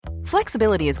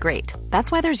Flexibility is great.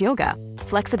 That's why there's yoga.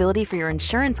 Flexibility for your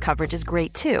insurance coverage is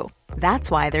great too. That's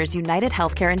why there's United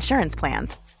Healthcare Insurance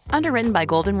Plans. Underwritten by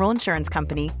Golden Rule Insurance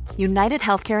Company, United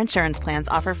Healthcare Insurance Plans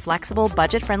offer flexible,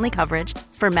 budget-friendly coverage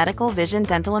for medical, vision,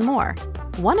 dental, and more.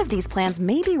 One of these plans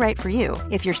may be right for you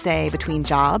if you're, say, between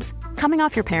jobs, coming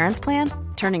off your parents' plan,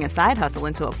 turning a side hustle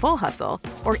into a full hustle,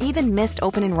 or even missed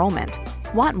open enrollment.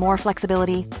 Want more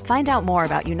flexibility? Find out more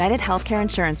about United Healthcare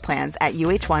Insurance Plans at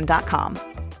uh1.com.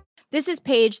 This is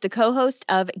Paige, the co-host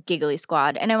of Giggly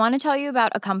Squad, and I want to tell you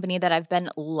about a company that I've been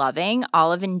loving,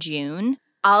 Olive & June.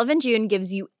 Olive & June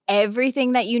gives you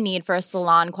everything that you need for a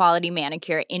salon-quality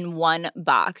manicure in one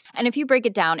box. And if you break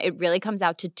it down, it really comes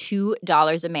out to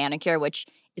 $2 a manicure, which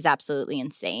is absolutely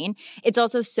insane. It's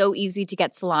also so easy to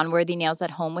get salon-worthy nails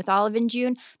at home with Olive &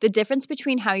 June. The difference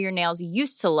between how your nails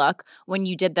used to look when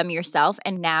you did them yourself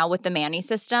and now with the Mani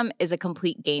system is a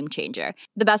complete game changer.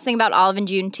 The best thing about Olive &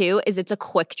 June, too, is it's a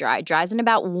quick dry. Dries in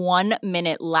about 1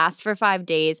 minute, lasts for 5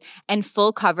 days, and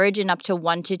full coverage in up to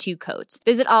 1 to 2 coats.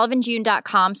 Visit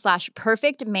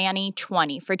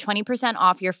oliveandjune.com/perfectmani20 for 20%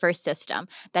 off your first system.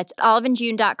 That's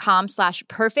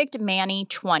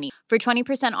oliveandjune.com/perfectmani20 for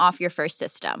 20% off your first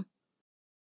system.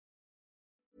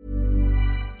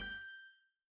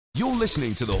 You're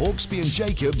listening to the Hawksby and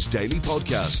Jacobs Daily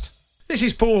Podcast. This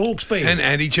is Paul Hawksby. And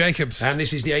Andy Jacobs. And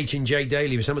this is the H&J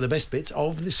Daily with some of the best bits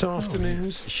of this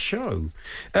afternoon's show.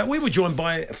 We were joined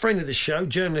by a friend of the show,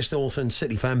 journalist, author and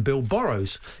City fan Bill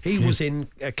Burrows. He was in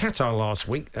Qatar last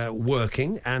week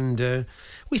working, and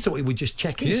we thought we would just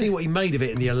check in, see what he made of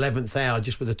it in the 11th hour,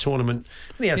 just with the tournament.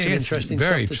 And he had some interesting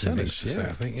stuff to tell us. Say,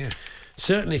 I think,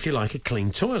 Certainly, if you like a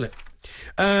clean toilet.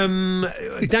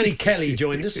 Danny Kelly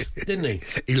joined us, didn't he?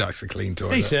 He likes a clean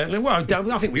toilet. He certainly. Well,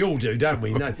 I think we all do, don't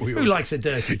we? No, who likes a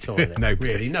dirty toilet?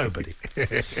 Nobody. Really, nobody.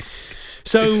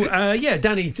 So,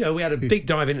 Danny, we had a big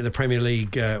dive into the Premier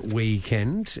League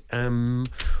weekend.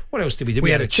 What else did we do? We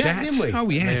had a chat, didn't we? Oh,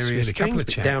 yes, we had a couple of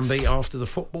chats. Downbeat after the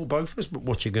football, both of us, but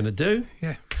what you're going to do?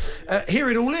 Yeah. Here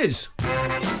it all is.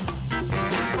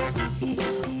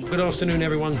 Good afternoon,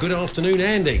 everyone. Good afternoon,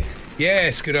 Andy.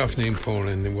 Yes, good afternoon, Paul.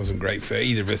 And it wasn't great for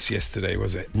either of us yesterday,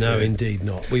 was it? No, indeed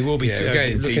not. We will be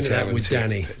looking at that with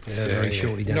Danny very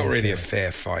shortly. Danny not really a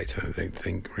fair fight, I don't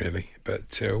think, really.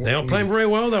 But they are playing very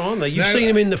well, though, aren't they? You've seen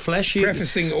him in the flesh.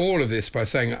 Prefacing all of this by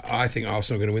saying I think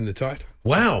Arsenal are going to win the title.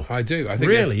 Wow, I do. I think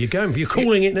really, you're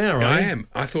calling it now, right? I am.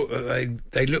 I thought that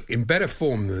they look in better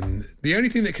form than the only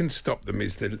thing that can stop them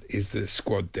is the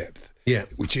squad depth. Yeah,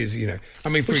 which is for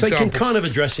example, they can kind of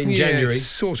address in January.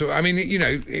 Sort of. I mean,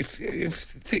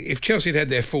 if Chelsea had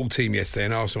their full team yesterday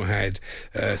and Arsenal had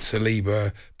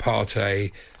Saliba,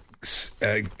 Partey,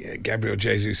 Gabriel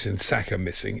Jesus and Saka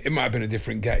missing, it might have been a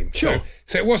different game. Sure.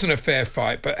 So it wasn't a fair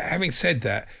fight. But having said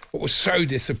that, what was so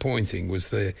disappointing was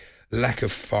the lack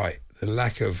of fight, the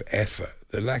lack of effort,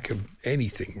 the lack of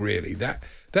anything really.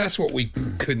 That's what we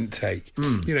couldn't take.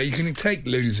 You can take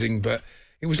losing, but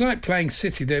it was like playing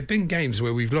City. There have been games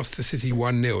where we've lost to City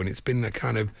 1-0 and it's been a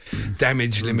kind of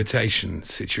damage limitation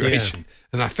situation. Yeah.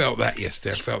 And I felt that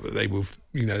yesterday. I felt that they were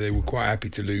quite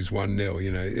happy to lose 1-0.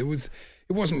 It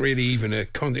wasn't really even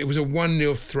it was a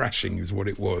 1-0 thrashing is what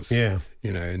it was. Yeah.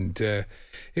 And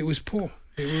it was poor.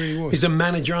 It really was. Is the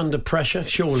manager under pressure?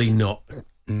 Surely not.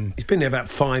 He's been there about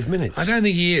 5 minutes. I don't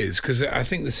think he is, because I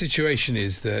think the situation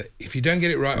is that if you don't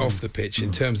get it right off the pitch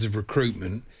in terms of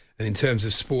recruitment and in terms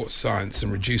of sports science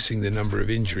and reducing the number of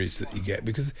injuries that you get,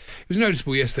 because it was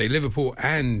noticeable yesterday, Liverpool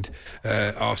and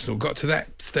Arsenal got to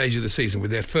that stage of the season with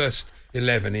their first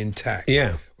 11 intact.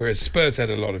 Yeah. Whereas Spurs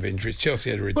had a lot of injuries. Chelsea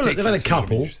had a ridiculous they've had a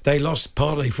couple. They lost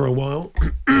Partey for a while.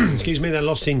 Excuse me. They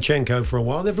lost Zinchenko for a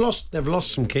while. They've lost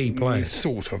some key players.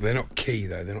 Sort of. They're not key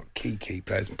though. They're not key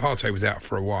players. Partey was out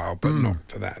for a while, but not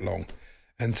for that long.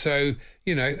 And so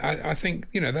I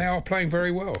think they are playing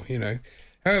very well.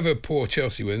 However poor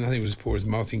Chelsea were, nothing was as poor as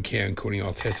Martin Keown calling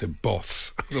Arteta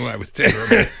boss. I thought that was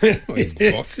terrible. Well, he's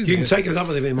boss, isn't You can take it up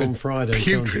with him on Friday.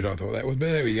 Putrid, I thought that was, but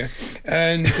there we go.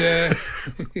 And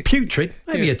putrid,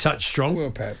 maybe a touch strong. Well,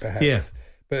 perhaps. Yeah.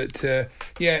 But it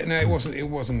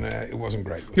wasn't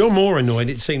great. You're more annoyed,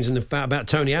 it seems, about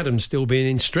Tony Adams still being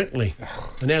in Strictly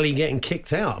and Ellie getting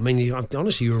kicked out. I mean,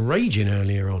 honestly, you were raging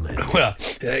earlier on it. Well,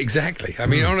 exactly. I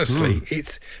mean, honestly,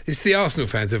 it's the Arsenal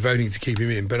fans are voting to keep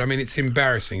him in, but I mean, it's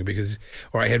embarrassing because,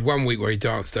 he had 1 week where he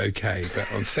danced okay,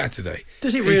 but on Saturday,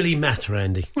 does it really matter,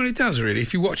 Andy? Well, it does really.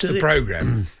 If you watch the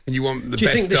programme and you want the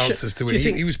best dancers to win,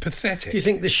 he was pathetic. Do you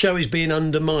think the show is being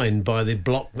undermined by the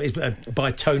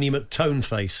by Tony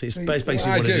McToneface? It's basically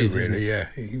what it is. I do, really, yeah.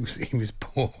 He was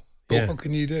poor. What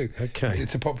can you do? Okay.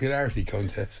 It's a popularity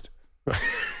contest.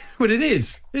 But it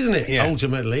is, isn't it? Yeah.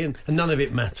 Ultimately, and none of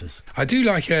it matters. I do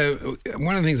like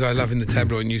one of the things I love in the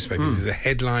tabloid newspapers is a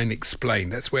headline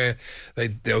explained. That's where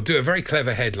they'll do a very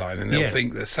clever headline and they'll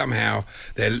think that somehow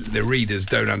their readers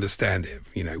don't understand it,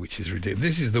 which is ridiculous.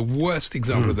 This is the worst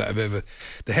example of that I've ever.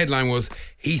 The headline was,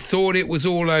 "He thought it was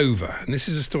all over," and this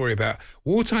is a story about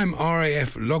wartime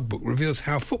RAF logbook reveals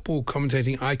how football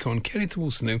commentating icon Kenneth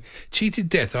Wolstenholme cheated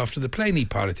death after the plane he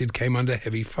piloted came under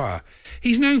heavy fire.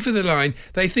 He's known for the line,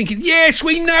 "They think yes,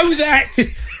 we know that."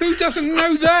 Who doesn't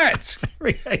know that?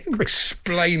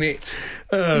 Explain it.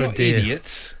 Oh, Not dear.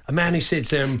 idiots. A man who sits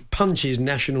there and punches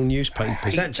national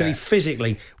newspapers, actually that.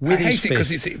 physically with I his hate it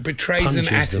because fist. it betrays an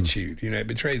punches them. attitude. It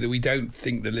betrays that we don't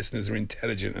think the listeners are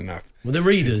intelligent enough. Well, the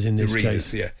readers in The this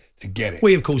readers, case. to get it.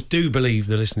 We, of course, do believe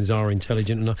the listeners are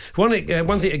intelligent enough. One thing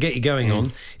to get you going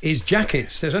on is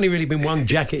jackets. There's only really been one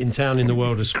jacket in town in the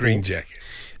world of sport. Green jacket.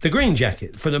 The green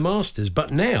jacket for the Masters. But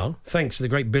now, thanks to the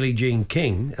great Billie Jean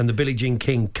King and the Billie Jean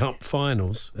King Cup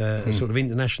finals, a sort of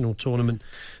international tournament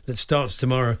that starts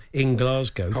tomorrow in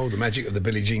Glasgow. Oh, the magic of the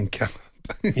Billie Jean Cup.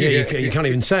 Yeah, you can't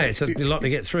even say it. It's a lot to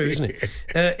get through, isn't it?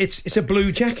 It's a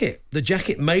blue jacket. The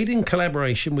jacket made in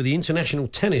collaboration with the International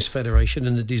Tennis Federation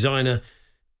and the designer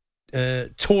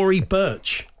Tory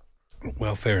Burch.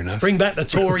 Well, fair enough. Bring back the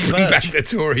Tory Bring back Burch. the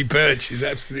Tory Burch is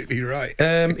absolutely right.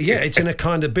 It's in a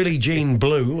kind of Billie Jean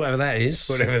blue, whatever that is.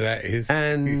 Whatever that is.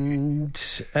 And,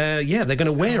 they're going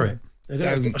to wear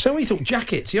it. So we thought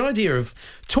jackets, the idea of,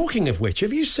 talking of which,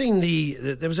 have you seen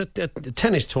there was a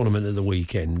tennis tournament at the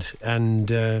weekend and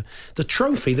the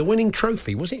trophy, the winning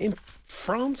trophy, was it in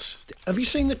France? Have you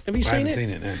seen it? I haven't seen seen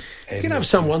it, no. You can have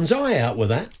someone's eye out with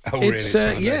that. Oh, really? It's,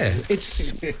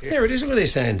 there it is. Look at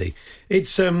this, Andy.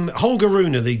 It's Holger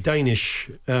Rune, the Danish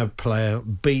player,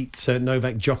 beat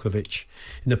Novak Djokovic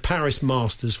in the Paris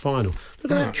Masters final.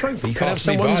 Look at that trophy. You can have Pass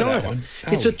me someone's by eye. that one.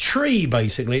 It's Oh. a tree,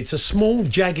 basically. It's a small,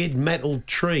 jagged metal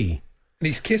tree. And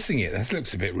he's kissing it. That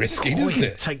looks a bit risky, Oh, doesn't he'd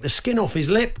it? take the skin off his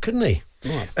lip, couldn't he?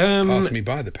 Right. Pass me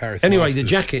by the Paris Anyway, Masters. the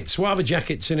jackets. What other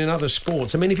jackets in other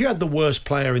sports? I mean, if you had the worst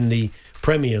player in the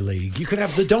Premier League, you could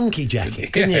have the donkey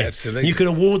jacket, couldn't you? Absolutely. You could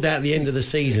award that at the end of the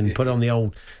season, put on the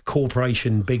old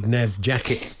Corporation Big Nev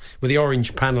jacket with the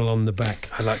orange panel on the back.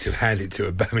 I'd like to hand it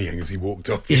to Aubameyang as he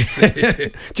walked off.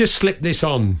 Just slip this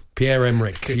on,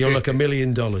 Pierre-Emerick. You'll look $1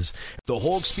 million. The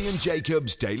Hawksbee and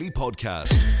Jacobs Daily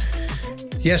Podcast.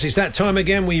 Yes, it's that time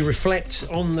again. We reflect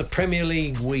on the Premier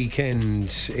League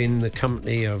weekend in the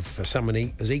company of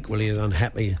someone as equally as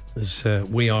unhappy as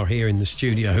we are here in the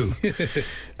studio.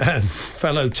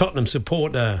 Fellow Tottenham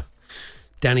supporter,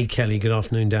 Danny Kelly. Good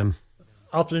afternoon, Dan.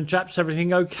 Afternoon, chaps.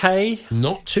 Everything okay?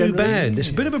 Not too Generally, bad. There's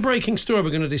a bit of a breaking story we're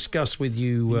going to discuss with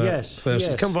you first. Yes.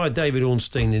 It's come via David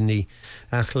Ornstein in The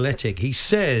Athletic. He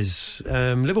says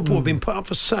Liverpool have been put up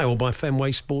for sale by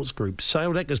Fenway Sports Group.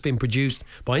 Sale deck has been produced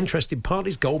by interested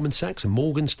parties, Goldman Sachs and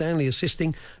Morgan Stanley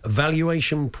assisting a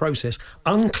valuation process.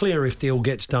 Unclear if deal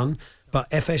gets done, but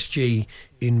FSG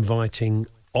inviting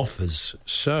offers.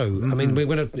 So, I mean, we're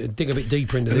going to dig a bit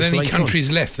deeper into Are there this any later on. countries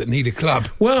left that need a club?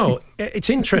 Well, it's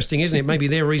interesting, isn't it? Maybe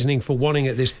their reasoning for wanting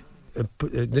at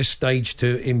this stage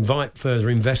to invite further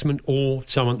investment or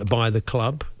someone to buy the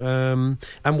club, and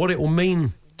what it will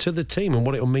mean to the team and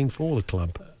what it will mean for the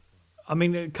club. I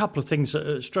mean, a couple of things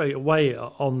straight away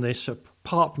on this,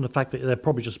 apart from the fact that they're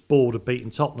probably just bored of beating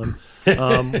Tottenham.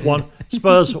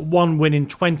 Spurs 1 win in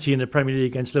 20 in the Premier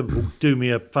League against Liverpool. Do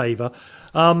me a favour.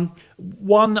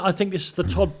 One, I think this is the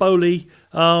Todd Bowley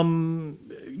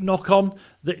knock on.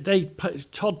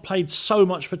 Todd played so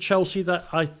much for Chelsea that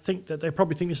I think that they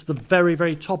probably think this is the very,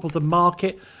 very top of the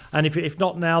market. And if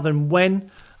not now, then when?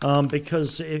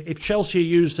 Because if Chelsea are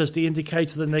used as the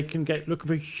indicator, then they can get looking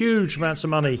for huge amounts of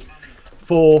money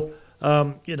for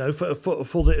the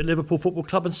Liverpool Football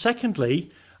Club. And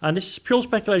secondly, and this is pure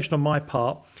speculation on my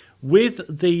part, with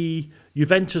the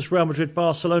Juventus, Real Madrid,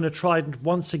 Barcelona trident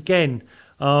once again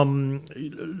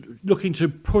looking to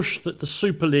push the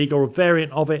Super League or a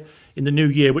variant of it in the new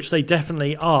year, which they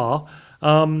definitely are.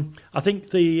 I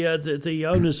think the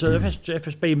owners of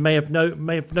FSB may have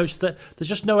noticed that there's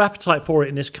just no appetite for it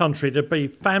in this country. There'll be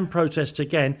fan protests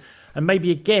again. And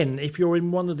maybe again, if you're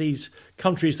in one of these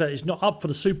countries that is not up for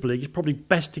the Super League, it's probably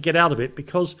best to get out of it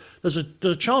because there's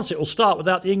a chance it will start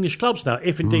without the English clubs now,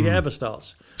 if indeed it ever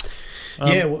starts.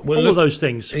 all of those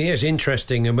things. Yeah, it's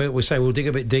interesting, and we'll say we'll dig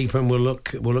a bit deeper, and we'll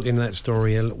look into that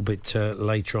story a little bit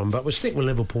later on. But we'll stick with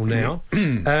Liverpool now.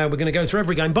 We're going to go through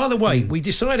every game. By the way, we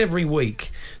decide every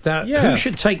week that who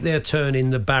should take their turn in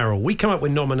the barrel. We come up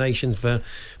with nominations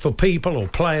for people or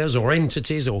players or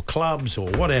entities or clubs or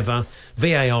whatever,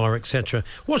 VAR, etc.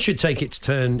 What should take its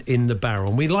turn in the barrel?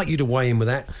 And we'd like you to weigh in with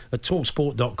that at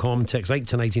talksport.com, text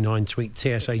 81089, tweet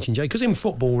TSH&J, because in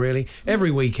football, really,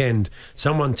 every weekend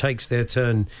someone takes their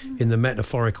turn in the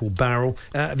metaphorical barrel.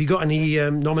 Have you got any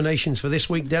nominations for this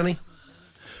week, Danny?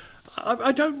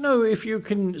 I don't know if you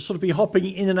can sort of be hopping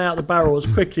in and out of the barrel as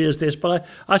quickly as this, but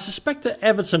I suspect that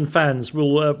Everton fans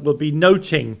will be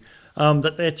noting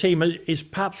that their team is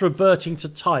perhaps reverting to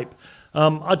type.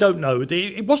 I don't know.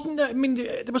 It wasn't. I mean,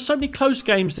 there were so many close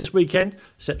games this weekend,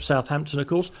 except Southampton, of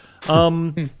course.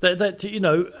 That you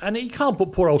know, and you can't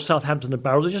put poor old Southampton in the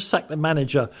barrel. They just sacked the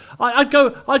manager. I'd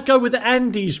go with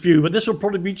Andy's view, but this will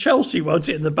probably be Chelsea, won't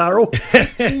it, in the barrel?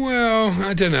 Well,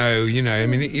 I don't know. You know, I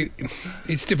mean,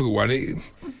 it's a difficult one.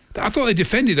 I thought they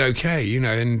defended okay, you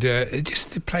know, and it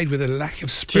just played with a lack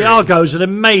of spirit. Thiago's an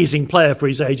amazing player for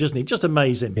his age, isn't he? Just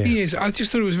amazing. Yeah. He is. I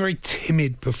just thought it was a very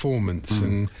timid performance,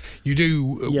 and you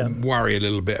do worry a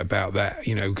little bit about that,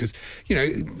 you know, because, you know,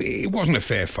 it wasn't a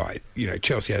fair fight. You know,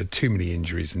 Chelsea had too many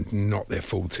injuries and not their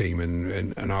full team,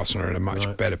 and Arsenal are in a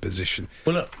much better position.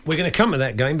 Well, look, we're going to come to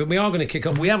that game, but we are going to kick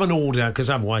off. We have an order, because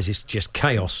otherwise it's just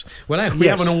chaos. We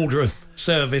have an order of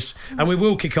service, and we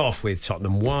will kick off with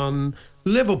Tottenham 1,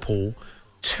 Liverpool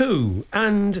 2,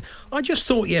 and I just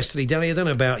thought yesterday, Danny, I don't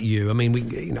know about you. I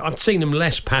mean, I've seen them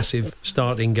less passive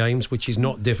starting games, which is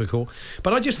not difficult.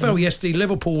 But I just felt yesterday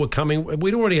Liverpool were coming.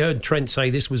 We'd already heard Trent say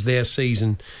this was their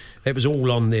season. It was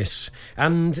all on this,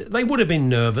 and they would have been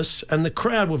nervous. And the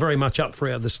crowd were very much up for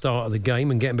it at the start of the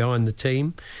game and getting behind the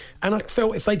team. And I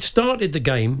felt if they'd started the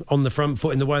game on the front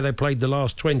foot in the way they played the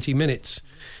last 20 minutes,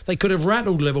 they could have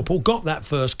rattled Liverpool, got that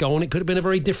first goal, and it could have been a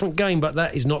very different game. But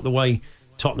that is not the way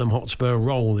Tottenham Hotspur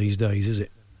roll these days, is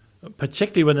it?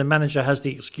 Particularly when the manager has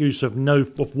the excuse of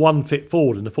one fit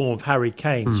forward in the form of Harry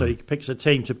Kane. So he picks a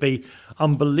team to be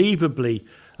unbelievably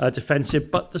defensive.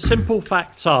 But the simple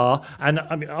facts are, and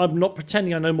I mean, I'm not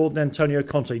pretending I know more than Antonio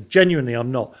Conte. Genuinely,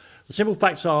 I'm not. The simple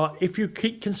facts are, if you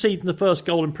keep conceding the first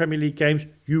goal in Premier League games,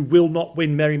 you will not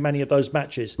win very many of those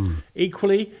matches.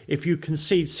 Equally, if you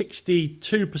concede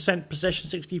 62% possession,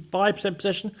 65%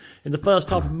 possession in the first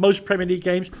half of most Premier League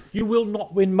games, you will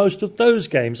not win most of those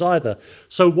games either.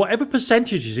 So whatever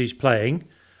percentages he's playing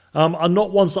are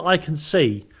not ones that I can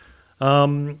see.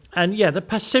 And yeah, the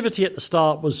passivity at the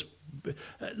start was...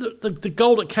 The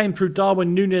goal that came through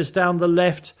Darwin Núñez down the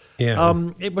left,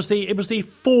 it was the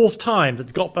fourth time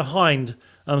that got behind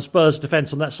Spurs'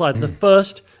 defence on that side in the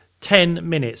first 10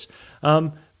 minutes.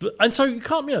 And so you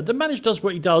can't, the manager does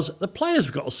what he does. The players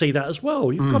have got to see that as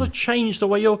well. You've got to change the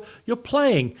way you're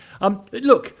playing.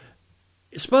 Look,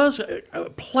 Spurs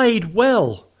played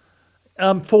well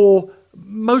for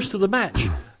most of the match.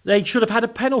 They should have had a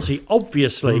penalty,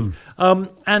 obviously,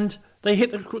 and they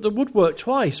hit the woodwork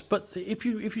twice. But if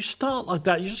you start like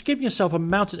that, you're just giving yourself a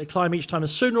mountain to climb each time, and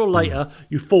sooner or later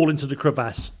you fall into the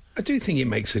crevasse. I do think it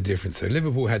makes a difference, though.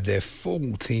 Liverpool had their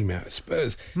full team out.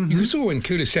 Spurs, you saw when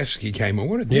Kulusevski came on,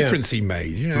 what a difference he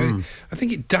made. You know, I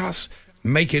think it does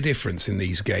make a difference in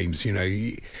these games. You know,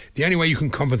 the only way you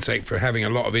can compensate for having a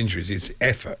lot of injuries is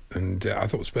effort, and I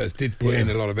thought Spurs did put in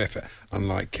a lot of effort,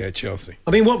 unlike Chelsea.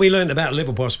 I mean, what we learned about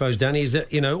Liverpool, I suppose, Danny, is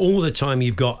that, all the time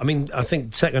you've got... I mean, I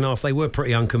think second half they were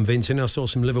pretty unconvincing. I saw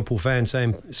some Liverpool fans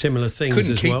saying similar things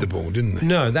Couldn't as keep well. the ball, didn't they?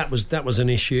 No, that was an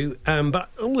issue. But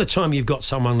all the time you've got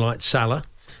someone like Salah,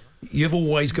 you've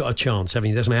always got a chance, haven't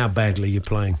you? It doesn't matter how badly you're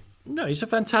playing. No, he's a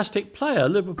fantastic player.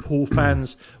 Liverpool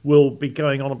fans will be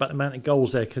going on about the amount of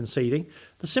goals they're conceding.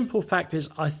 The simple fact is,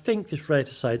 I think it's fair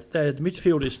to say that the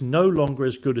midfield is no longer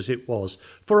as good as it was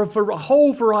for a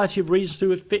whole variety of reasons to do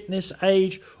with fitness,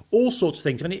 age, all sorts of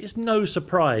things. I mean, it is no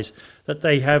surprise that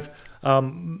they have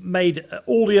made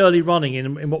all the early running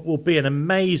in what will be an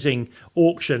amazing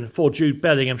auction for Jude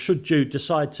Bellingham, should Jude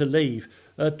decide to leave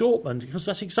Dortmund, because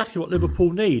that's exactly what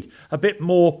Liverpool need. A bit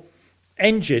more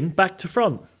engine back to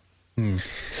front.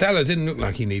 Salah didn't look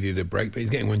like he needed a break, but he's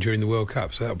getting one during the World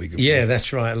Cup, so that'll be good. Yeah,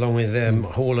 that's right, along with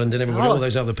Haaland and everybody, all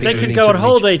those other people. They can go on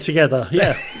holiday together.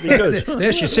 Yeah, be good.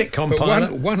 There's your sitcom but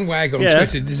pilot. One wag on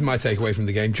Twitter, this is my takeaway from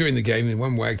the game. During the game,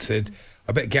 one wag said,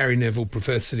 I bet Gary Neville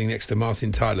prefers sitting next to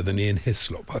Martin Tyler than Ian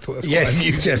Hislop. I thought that was quite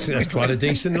amusing. That's quite a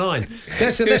decent line.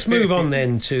 Let's move on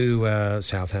then to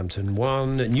Southampton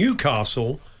 1,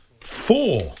 Newcastle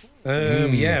 4.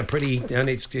 Yeah, pretty, and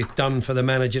it's done for the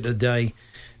manager today.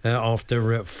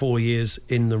 after 4 years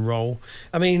in the role.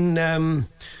 I mean,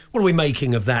 what are we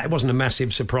making of that? It wasn't a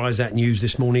massive surprise, that news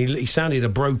this morning. He sounded a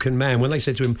broken man. When they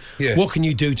said to him, what can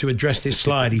you do to address this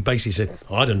slide? He basically said,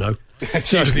 I don't know.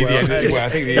 That's usually the end. I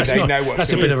think they know what's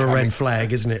That's a bit of a red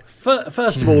flag, isn't it?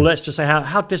 First of all, let's just say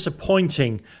how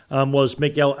disappointing was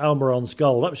Miguel Almiron's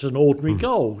goal. That was just an ordinary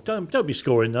goal. Don't be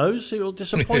scoring those. It will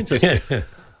disappoint us.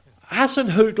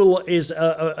 Hasenhüttl is,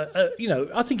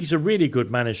 I think he's a really good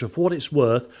manager for what it's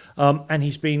worth, and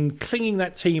he's been clinging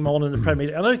that team on in the Premier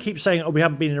League. I know he keeps saying, we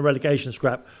haven't been in a relegation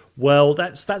scrap. Well,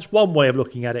 that's one way of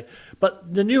looking at it.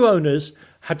 But the new owners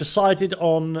have decided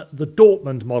on the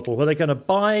Dortmund model, where they're going to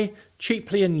buy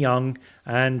cheaply and young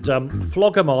and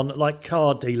flog them on like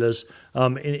car dealers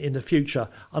in the future.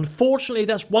 Unfortunately,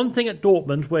 that's one thing at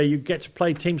Dortmund, where you get to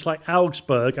play teams like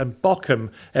Augsburg and Bochum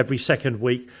every second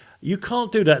week. You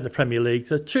can't do that in the Premier League.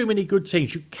 There are too many good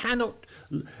teams. You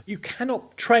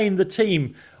cannot train the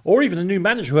team, or even a new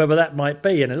manager, whoever that might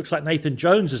be, and it looks like Nathan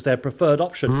Jones is their preferred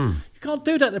option. You can't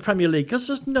do that in the Premier League because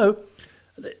there's no...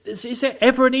 Is there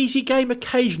ever an easy game?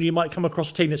 Occasionally you might come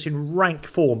across a team that's in rank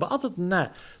form, but other than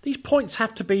that, these points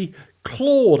have to be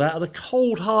clawed out of the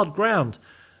cold, hard ground.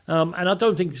 And I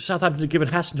don't think Southampton have given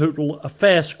Hasenhüttl a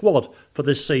fair squad for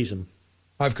this season.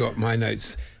 I've got my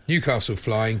notes. Newcastle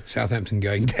flying, Southampton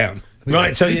going down.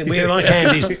 Right, so we like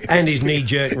Andy's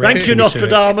knee-jerk reaction. Thank you,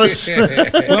 Nostradamus.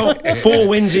 Well, 4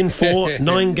 wins in 4,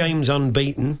 9 games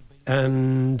unbeaten,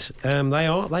 and they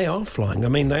are flying. I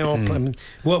mean, they are playing.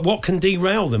 What can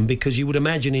derail them? Because you would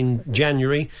imagine in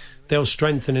January they'll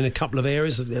strengthen in a couple of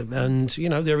areas, and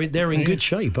they're in good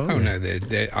shape, aren't they? Oh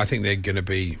no, I think they're going to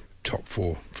be top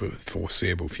 4 for the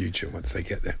foreseeable future once they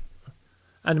get there.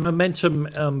 And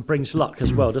momentum brings luck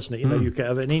as well, doesn't it? You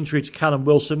get an injury to Callum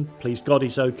Wilson. Please God,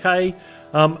 he's okay.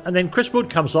 And then Chris Wood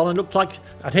comes on and looked like,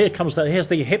 and here's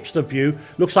the hipster view.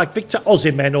 Looks like Victor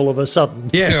Osimhen all of a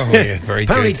sudden. Yeah, very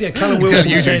apparently, good. Callum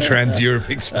Wilson said Trans-Europe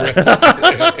Express.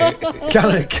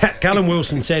 Callum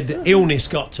Wilson said illness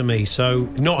got to me, so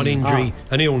not an injury,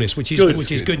 an illness, which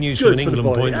is good news from an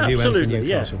England point of view and for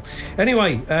Newcastle. Yeah.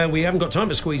 Anyway, we haven't got time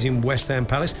to squeeze in West Ham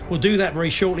Palace. We'll do that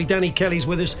very shortly. Danny Kelly's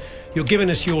with us. You're giving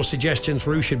us your suggestions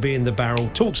for who should be in the barrel.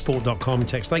 Talksport.com,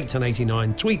 text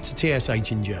 81089, tweet to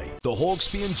TSH&J. The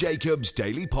Hawksby and Jacobs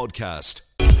Daily Podcast.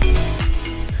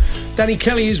 Danny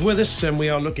Kelly is with us, and we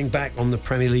are looking back on the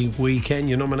Premier League weekend.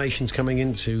 Your nominations coming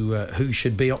into who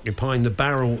should be occupying the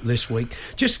barrel this week.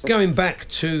 Just going back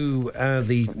to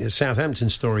the Southampton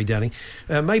story, Danny,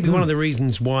 maybe one of the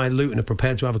reasons why Luton are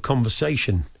prepared to have a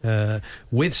conversation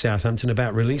with Southampton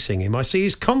about releasing him. I see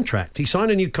his contract. He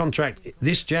signed a new contract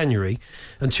this January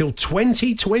until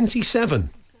 2027.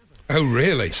 Oh,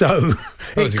 really? So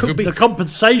it could be the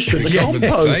compensation.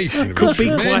 Could be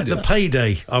quite the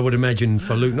payday, I would imagine,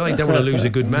 for Luton. They don't want to lose a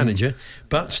good manager,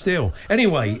 but still.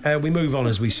 Anyway, we move on,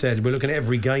 as we said. We're looking at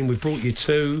every game. We've brought you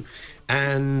 2,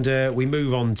 and we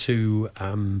move on to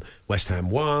West Ham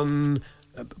 1,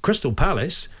 Crystal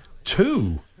Palace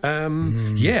 2.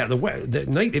 The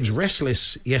natives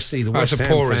restless yesterday. The West Ham That's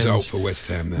a poor fans, result for West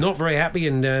Ham. Not very happy,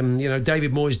 and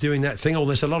David Moyes doing that thing.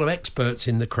 There's a lot of experts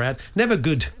in the crowd. Never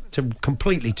good to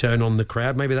completely turn on the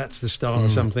crowd. Maybe that's the start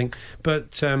of something.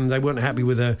 But they weren't happy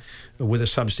with a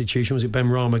substitution. Was it Ben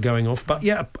Rama going off? But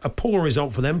yeah, a poor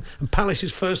result for them. And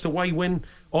Palace's first away win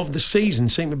of the season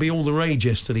seemed to be all the rage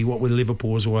yesterday. What with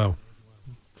Liverpool as well.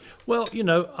 Well, the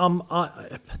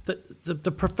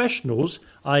professionals,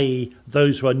 i.e.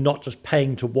 those who are not just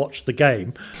paying to watch the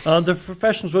game, the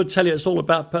professionals would tell you it's all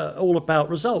about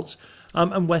results.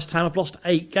 And West Ham have lost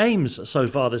 8 games so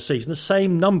far this season, the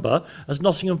same number as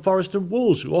Nottingham Forest and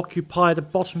Wolves, who occupy the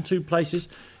bottom 2 places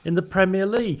in the Premier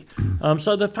League.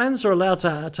 So the fans are allowed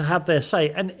to have their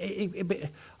say. And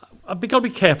I've got to be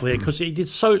careful here, because he did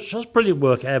such brilliant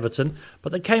work at Everton,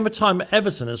 but there came a time at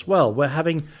Everton as well where,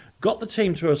 having got the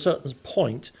team to a certain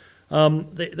point,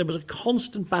 there was a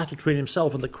constant battle between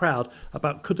himself and the crowd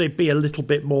about could they be a little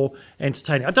bit more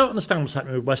entertaining. I don't understand what's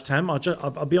happening with West Ham,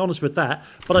 I'll be honest with that,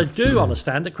 but I do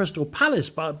understand that Crystal Palace,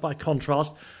 by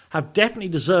contrast, have definitely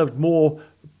deserved more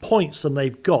points than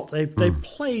they've got. They're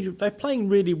playing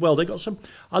really well. They got some.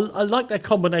 I like their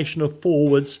combination of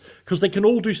forwards, because they can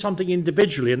all do something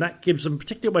individually, and that gives them,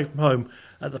 particularly away from home,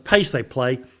 at the pace they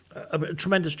play, a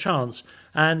tremendous chance.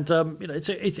 And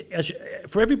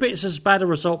for every bit it's as bad a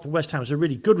result for West Ham, it's a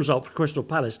really good result for Crystal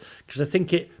Palace, because I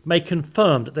think it may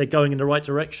confirm that they're going in the right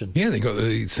direction. Yeah, they got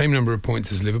the same number of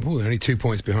points as Liverpool. They're only 2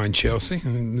 points behind Chelsea,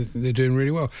 and they're doing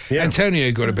really well. Yeah.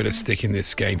 Antonio got a bit of stick in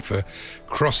this game for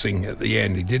crossing at the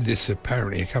end. He did this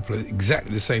apparently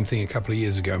exactly the same thing a couple of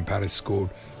years ago, and Palace scored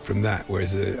from that.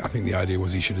 Whereas I think the idea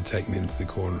was he should have taken it into the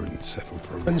corner and settled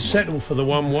for a 1-1. And settled for the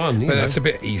 1-1. But that's a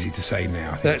bit easy to say now.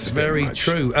 I think That's it's a bit very much.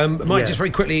 true. Mike, just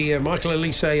very quickly, Michael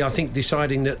Elise, I think,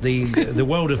 deciding that the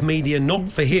world of media not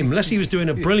for him, unless he was doing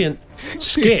a brilliant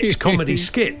comedy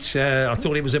skit. I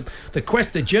thought it was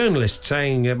the journalist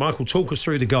saying, Michael, talk us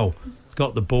through the goal.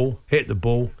 Got the ball, hit the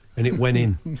ball, and it went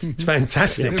in. It's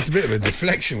fantastic. It was a bit of a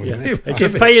deflection, wasn't it? It's a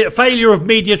failure of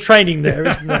media training there,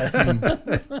 isn't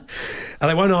there? And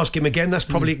they won't ask him again. That's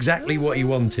probably exactly what he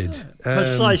wanted.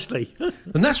 Precisely.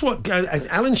 And that's what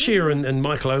Alan Shearer and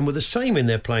Michael Owen were the same in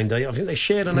their playing day. I think they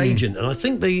shared an agent, and I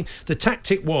think the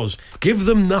tactic was give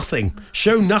them nothing,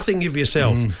 show nothing of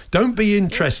yourself, don't be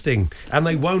interesting, and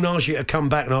they won't ask you to come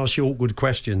back and ask you awkward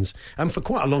questions. And for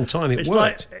quite a long time, it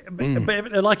worked.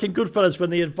 Like in Goodfellas,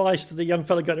 when the advice to the young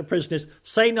fella going to prison is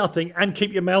say nothing and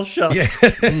keep your mouth shut. Yeah.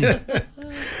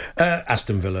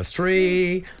 Aston Villa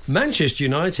 3, Manchester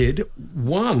United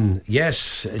 1.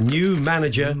 Yes, a new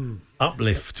manager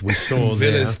uplift we saw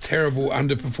there. Villa's terrible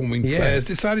underperforming players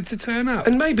decided to turn up.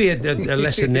 And maybe a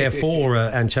lesson there for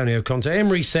Antonio Conte.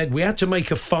 Emery said we had to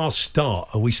make a fast start,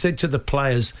 and we said to the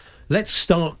players, let's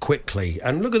start quickly.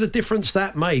 And look at the difference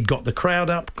that made. Got the crowd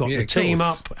up, got the team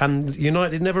up, and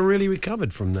United never really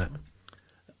recovered from that.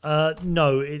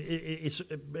 No, it's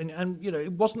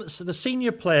it wasn't the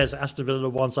senior players at Aston Villa the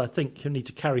ones I think who need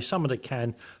to carry some of the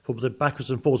can for the backwards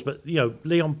and forwards. But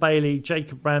Leon Bailey,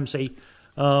 Jacob Ramsey,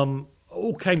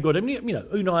 all came good. I mean,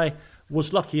 Unai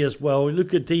was lucky as well.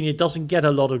 Luca Digne doesn't get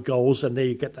a lot of goals, and there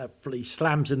you get that he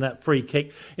slams in that free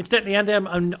kick. Incidentally, Andy,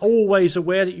 I'm always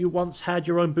aware that you once had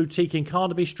your own boutique in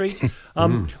Carnaby Street.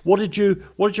 What did you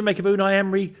make of Unai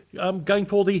Emery going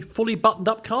for the fully buttoned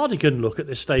up cardigan look at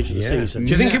this stage of the season?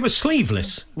 Do you think it was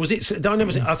sleevesless? Was it?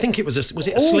 I think it was. Was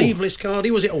it a sleeveless cardi?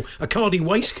 Was it a cardi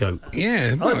waistcoat?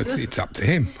 Yeah, well, it's up to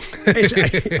him.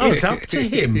 It's up to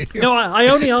him. No, I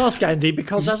only ask, Andy,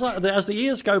 because as the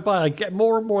years go by, I get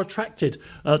more and more attracted to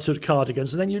the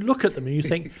cardigans, and then you look at them and you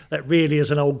think that really is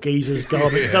an old geezer's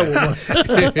garment.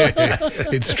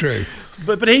 It's true.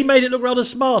 But he made it look rather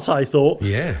smart, I thought.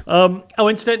 Yeah.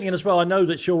 Incidentally, and as well, I know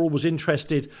that Shearer was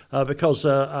interested because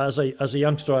as a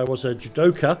youngster I was a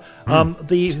judoka.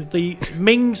 The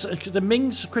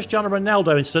Mings Cristiano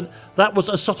Ronaldo incident, that was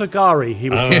a Sotogari he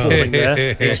was performing there.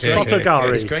 It's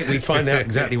Sotogari. It's great. We find out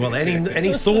exactly what.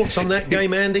 Any thoughts on that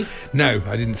game, Andy? No,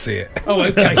 I didn't see it. Oh,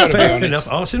 okay, fair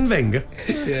enough. Arsene Wenger.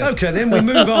 Yeah. Okay, then we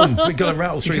move on. We've got to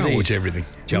rattle through You can't these. watch everything.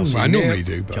 Chelsea I nil. normally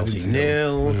do, but Chelsea I didn't see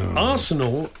nil. that.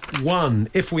 Arsenal 1.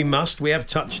 If we must, we have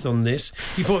touched on this.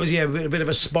 You thought it was a bit of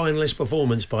a spineless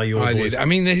perforence by your I boys. did. I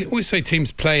mean, they always say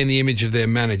teams play in the image of their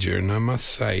manager, and I must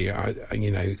say, I'd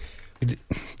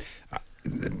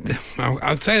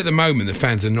say at the moment the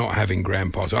fans are not having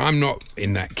grandpa. So I'm not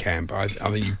in that camp. I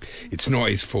think it's not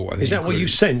his fault. I think Is that what you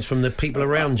sense from the people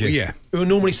around you? Yeah. Who are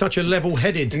normally such a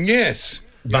level-headed. Yes.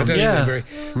 But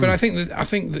I think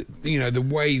that the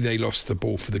way they lost the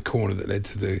ball for the corner that led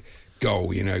to the goal,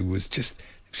 was just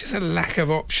a lack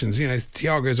of options.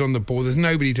 Thiago's on the ball. There's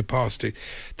nobody to pass to.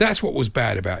 That's what was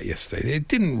bad about yesterday. They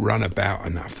didn't run about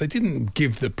enough. They didn't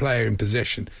give the player in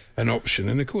possession an option.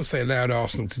 And, of course, they allowed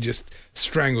Arsenal to just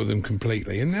strangle them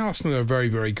completely. And Arsenal are a very,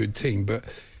 very good team. But,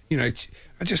 I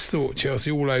just thought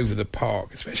Chelsea all over the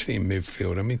park, especially in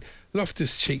midfield. I mean,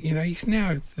 Loftus-Cheek, he's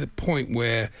now at the point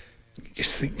where you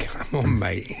just think, come on,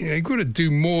 mate. You've got to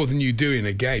do more than you do in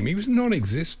a game. He was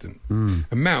non-existent. And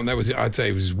Mount, I'd say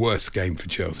it was his worst game for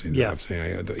Chelsea. Yeah. I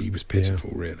thought he was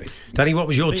pitiful, really. Danny, what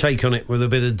was your take on it with a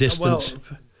bit of distance?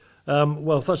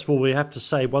 Well, first of all, we have to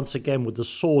say once again with the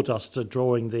sawdust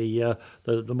drawing the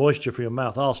moisture from your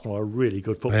mouth, Arsenal are a really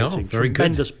good football team. Very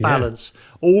Tremendous good. balance.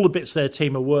 All the bits their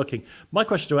team are working. My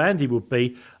question to Andy would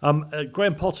be,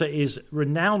 Graham Potter is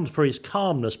renowned for his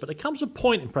calmness, but there comes a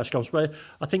point in press conference where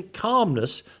I think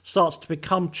calmness starts to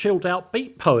become chilled out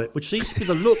beat poet, which seems to be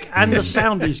the look and the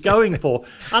sound he's going for.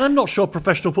 And I'm not sure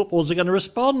professional footballers are going to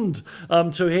respond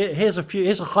to here's a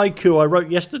haiku I wrote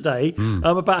yesterday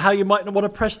about how you might not want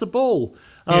to press the ball.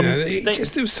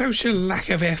 There was such a lack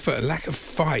of effort, lack of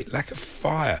fight, lack of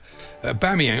fire.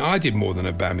 Aubameyang, I did more than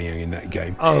Aubameyang in that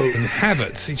game. And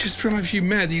Havertz, he just drives you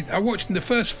mad. I watched him, the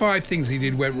first 5 things he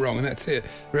did went wrong, and that's it.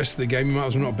 The rest of the game, he might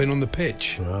as well not have been on the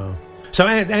pitch. Wow. So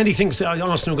Andy thinks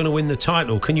Arsenal are going to win the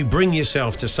title. Can you bring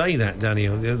yourself to say that, Danny?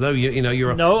 Although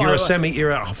you're a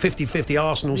 50-50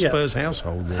 Arsenal Spurs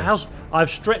household there. I've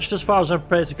stretched as far as I'm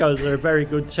prepared to go. They're a very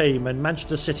good team, and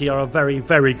Manchester City are a very,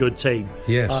 very good team.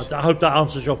 Yes. I hope that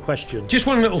answers your question. Just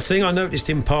one little thing I noticed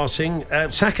in passing.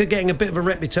 Saka getting a bit of a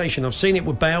reputation. I've seen it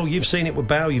with Bale. You've seen it with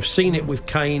Bale. You've seen it with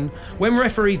Kane. When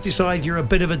referees decide you're a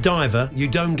bit of a diver, you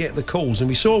don't get the calls. And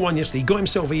we saw one yesterday. He got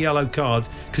himself a yellow card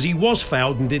because he was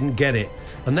fouled and didn't get it.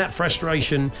 And that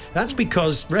frustration, that's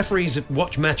because referees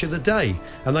watch Match of the Day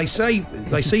and they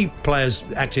see players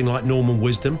acting like Norman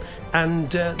Wisdom,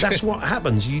 and that's what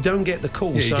happens. You don't get the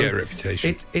call. Yeah, you get a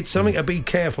reputation. It's something to be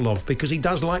careful of, because he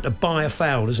does like to buy a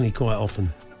foul, doesn't he, quite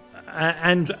often?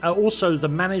 And also the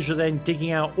manager then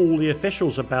digging out all the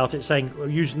officials about it, saying,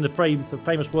 using the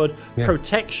famous word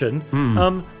protection.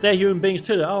 They're human beings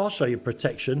too. Oh, I'll show you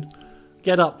protection.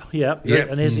 Get up,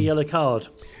 and here's a yellow card.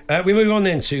 We move on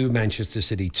then to Manchester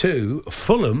City 2.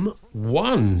 Fulham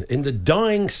 1. In the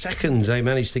dying seconds, they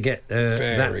managed to get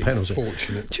that penalty. Very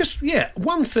fortunate. Just,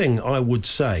 one thing I would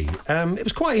say. It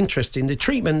was quite interesting. The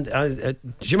treatment,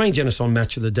 Jermaine Jenas on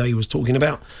Match of the Day was talking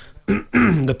about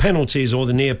the penalties or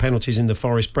the near penalties in the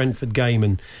Forest-Brentford game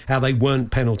and how they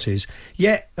weren't penalties.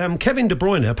 Yet Kevin De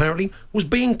Bruyne apparently was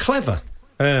being clever.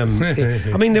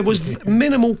 There was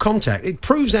minimal contact. It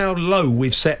proves how low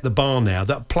we've set the bar now,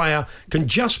 that a player can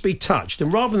just be touched,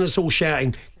 and rather than us all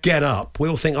shouting, get up, we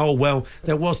all think, oh, well,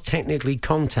 there was technically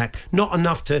contact. Not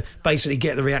enough to basically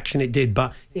get the reaction it did,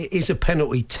 but it is a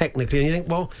penalty technically. And you think,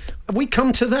 well, have we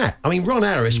come to that? I mean, Ron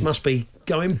Harris must be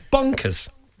going bonkers.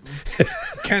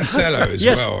 Cancelo as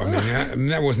well.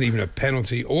 That wasn't even a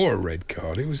penalty or a red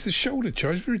card. It was the shoulder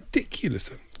charge. It was ridiculous.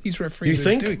 These referees You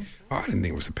think? I didn't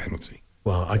think it was a penalty.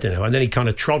 Well, I don't know. And then he kind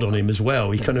of trod on him as well.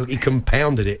 He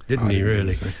compounded it, didn't he,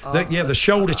 really? So. The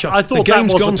shoulder charge. I thought the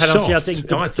game's that was gone a penalty. soft. I think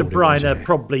De Bruyne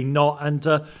probably not. And,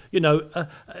 the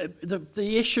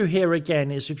issue here again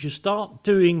is if you start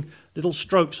doing little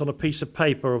strokes on a piece of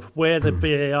paper of where the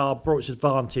VAR brought its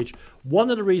advantage, one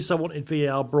of the reasons I wanted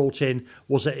VAR brought in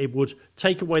was that it would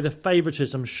take away the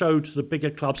favouritism showed to the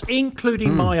bigger clubs,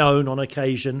 including my own on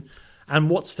occasion. And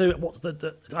I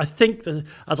think that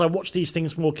as I watch these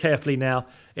things more carefully now,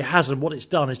 it hasn't. What it's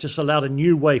done is just allowed a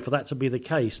new way for that to be the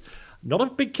case. Not a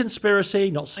big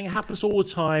conspiracy, not saying it happens all the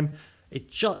time. It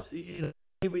just, they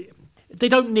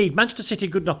don't need, Manchester City are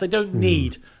good enough, they don't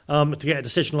need to get a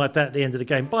decision like that at the end of the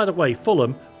game. By the way,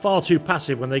 Fulham, far too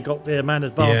passive when they got their man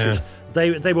advantage. Yeah.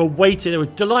 They were waiting, they were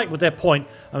delighted with their point,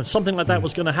 and something like that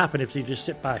was going to happen if they just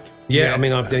sit back. Yeah, I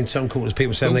mean, I've been some quarters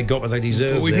people saying they got what they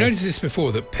deserved. But we've noticed this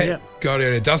before, that Pep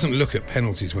Guardiola doesn't look at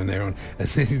penalties when they're on. And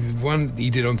the one he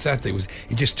did on Saturday was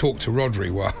he just talked to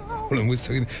Rodri while Holland was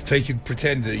talking, so he could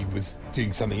pretend that he was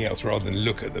doing something else rather than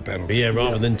look at the penalty. Yeah,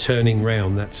 rather than turning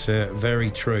round. That's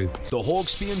very true. The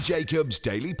Hawksbee and Jacobs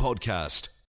Daily Podcast.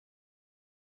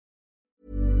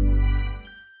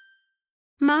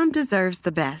 Mom deserves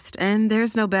the best, and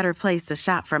there's no better place to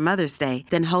shop for Mother's Day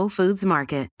than Whole Foods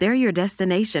Market. They're your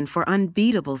destination for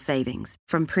unbeatable savings,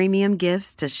 from premium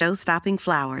gifts to show-stopping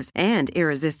flowers and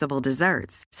irresistible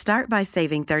desserts. Start by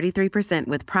saving 33%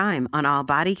 with Prime on all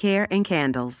body care and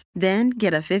candles. Then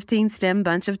get a 15-stem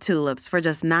bunch of tulips for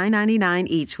just $9.99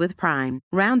 each with Prime.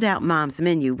 Round out Mom's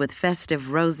menu with festive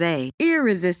rosé,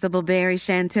 irresistible berry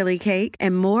chantilly cake,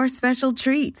 and more special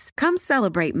treats. Come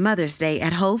celebrate Mother's Day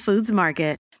at Whole Foods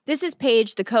Market. This is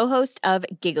Paige, the co-host of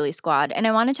Giggly Squad, and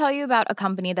I want to tell you about a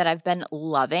company that I've been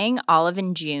loving, Olive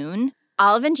 & June.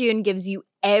 Olive & June gives you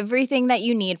everything that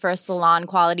you need for a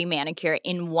salon-quality manicure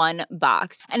in one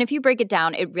box. And if you break it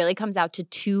down, it really comes out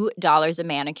to $2 a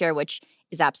manicure, which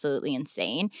is absolutely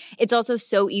insane. It's also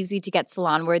so easy to get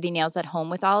salon-worthy nails at home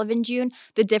with Olive & June.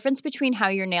 The difference between how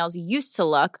your nails used to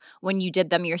look when you did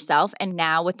them yourself and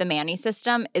now with the Mani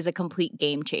system is a complete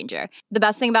game changer. The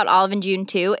best thing about Olive & June,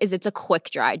 too, is it's a quick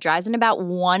dry. Dries in about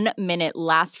 1 minute,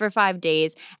 lasts for 5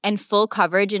 days, and full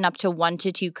coverage in up to 1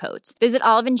 to 2 coats. Visit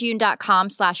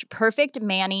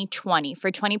oliveandjune.com/perfectmani20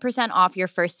 for 20% off your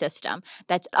first system.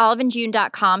 That's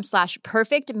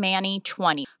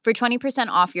oliveandjune.com/perfectmani20 for 20%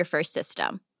 off your first system.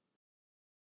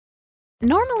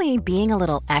 Normally, being a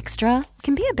little extra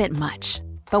can be a bit much.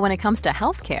 But when it comes to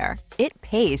healthcare, it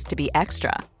pays to be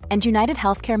extra. And United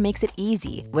Healthcare makes it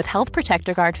easy with Health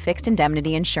Protector Guard fixed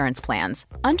indemnity insurance plans.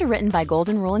 Underwritten by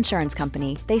Golden Rule Insurance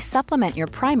Company, they supplement your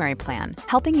primary plan,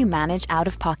 helping you manage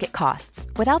out-of-pocket costs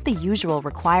without the usual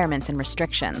requirements and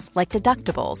restrictions like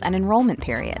deductibles and enrollment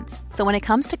periods. So when it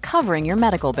comes to covering your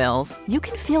medical bills, you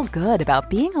can feel good about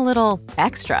being a little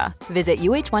extra. Visit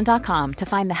uh1.com to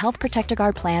find the Health Protector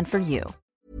Guard plan for you.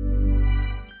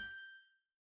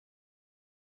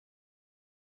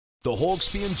 The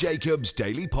Hawksbee and Jacobs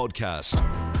Daily Podcast.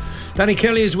 Danny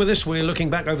Kelly is with us. We're looking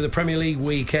back over the Premier League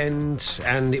weekend,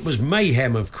 and it was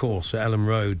mayhem, of course, at Ellen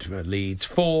Road. Leeds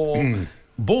 4,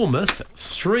 Bournemouth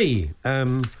 3.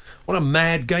 What a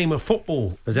mad game of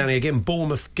football, Danny. Again,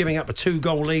 Bournemouth giving up a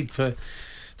 2-goal lead for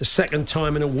the second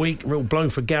time in a week. Real blow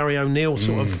for Gary O'Neill.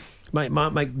 Sort of might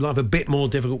make life a bit more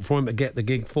difficult for him to get the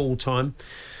gig full time.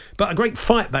 But a great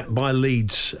fight back by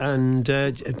Leeds, and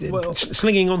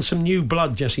slinging on some new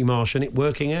blood, Jesse Marsh, and it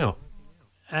working out.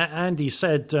 Andy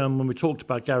said when we talked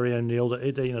about Gary O'Neill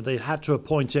that they had to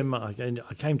appoint him. I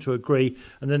came to agree,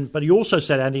 but he also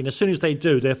said, Andy, and as soon as they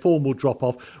do, their form will drop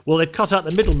off. Well, they've cut out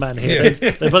the middleman here.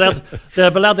 Yeah.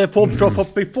 They've allowed their form to drop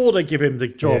off before they give him the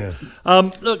job.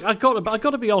 Yeah. Look, I got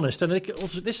to be honest, and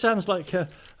this sounds like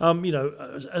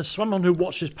as someone who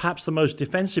watches perhaps the most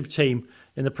defensive team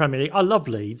in the Premier League, I love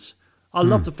Leeds. I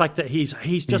love the fact that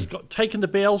he's just taken the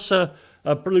Bielsa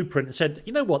blueprint and said,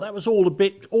 you know what, that was all a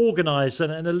bit organised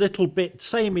and a little bit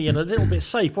samey and a little bit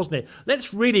safe, wasn't it?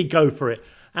 Let's really go for it.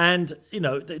 And,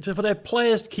 for their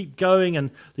players to keep going,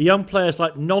 and the young players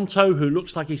like Nonto, who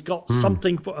looks like he's got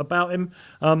something about him,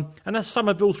 and that's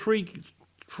Somerville,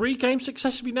 three games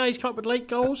successively now. He's come up with late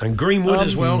goals. And Greenwood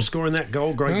as well, scoring that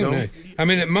goal. Great goal. No. I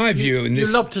mean, my view in this...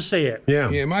 You love to see it.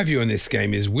 Yeah, my view on this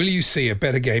game is, will you see a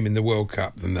better game in the World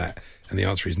Cup than that? And the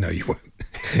answer is no, you won't.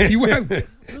 You won't.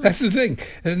 That's the thing.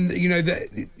 And,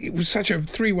 that it was such a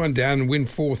 3-1 down and win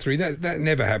 4-3. That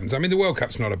never happens. I mean, the World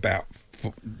Cup's not about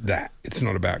that. It's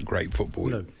not about great football.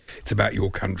 No. It's about your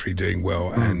country doing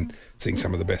well and seeing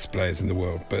some of the best players in the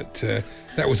world. But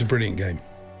that was a brilliant game.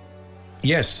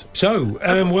 Yes. So,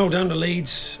 well done to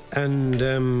Leeds. And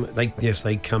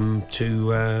they come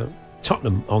to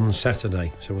Tottenham on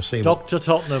Saturday. So we'll see. Dr.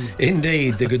 Tottenham.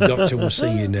 Indeed, the good doctor will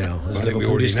see you now. As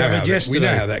Liverpool discovered yesterday. We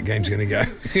know how that game's going to go.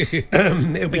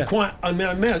 It'll be quite...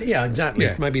 yeah, exactly.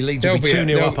 Yeah. Maybe Leeds will be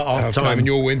 2-0 up at half-time. And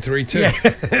you'll win 3-2.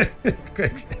 Yeah.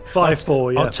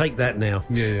 5-4, I'll take that now.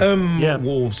 Yeah.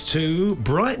 Wolves 2,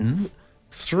 Brighton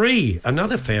 3.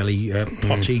 Another fairly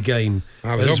potty game.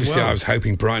 I was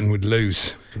hoping Brighton would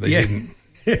lose, but they didn't.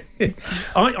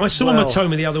 I saw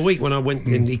Matoma the other week when I went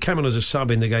in. He came on as a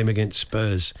sub in the game against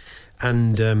Spurs,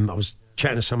 and I was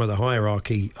chatting to some of the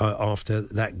hierarchy after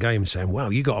that game, saying,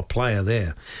 "Wow, you got a player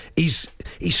there. He's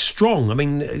strong. I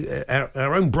mean,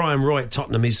 our own Brian Roy at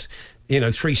Tottenham is."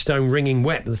 3 stone ringing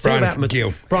wet. The thing about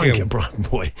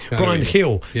Brian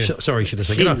Hill. Yeah. Sorry, should I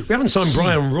say? We haven't signed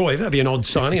Brian Roy. That'd be an odd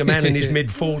signing. A man in his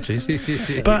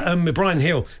mid-40s. But Brian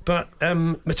Hill. But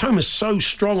Matoma's so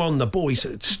strong on the ball. He's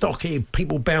stocky.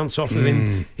 People bounce off of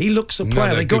him. He looks a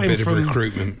player. They got him from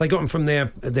recruitment. They got him from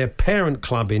their parent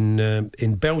club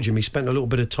in Belgium. He spent a little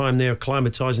bit of time there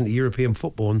acclimatising to European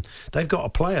football, and they've got a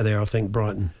player there. I think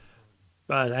Brighton.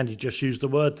 Andy just used the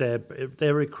word there.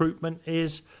 Their recruitment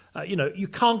is. You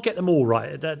can't get them all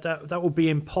right. That would be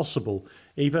impossible.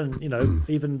 Even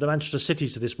the Manchester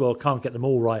Cities of this world can't get them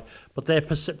all right. But their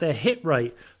hit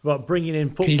rate about bringing in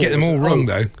football. You get them all wrong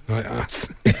though, like us.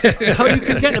 Oh, you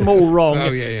can get them all wrong.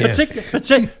 Oh yeah.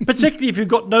 Particularly if you've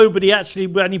got nobody actually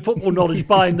with any football knowledge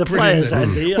buying the players,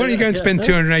 Andy. Why don't you go and spend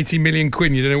 280 million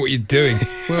quid? You don't know what you're doing.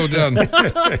 Well done.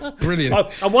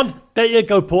 Brilliant. There you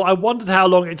go, Paul. I wondered how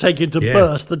long it'd take him to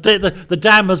burst. The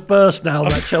dam has burst now.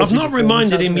 I've not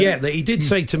reminded him yet that he did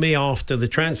say to me after the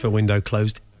transfer window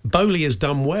closed, Bowley has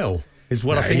done well, is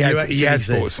what I think he has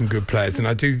bought some good players. And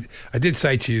I did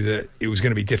say to you that it was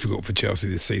going to be difficult for Chelsea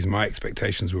this season. My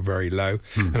expectations were very low.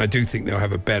 And I do think they'll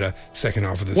have a better second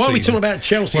half of the season. Why are we talking about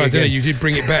Chelsea again? I don't know, you did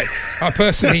bring it back. I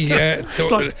personally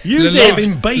thought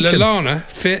Lallana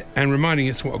fit and reminding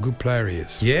us what a good player he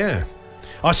is. Yeah.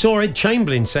 I saw Ed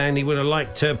Chamberlain saying he would have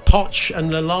liked Poch and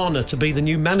Lallana to be the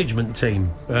new management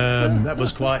team. That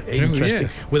was quite interesting,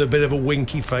 with a bit of a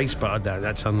winky face, but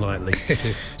that's unlikely.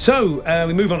 So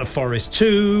we move on to Forest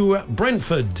 2,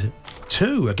 Brentford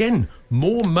 2. Again,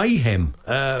 more mayhem.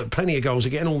 Plenty of goals. They're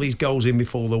getting all these goals in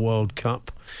before the World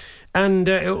Cup. And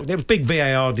there was a big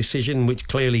VAR decision, which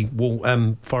clearly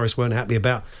Forest weren't happy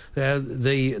about.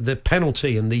 The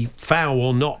penalty and the foul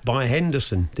or not by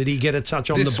Henderson. Did he get a touch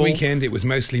on the ball? This weekend it was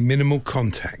mostly minimal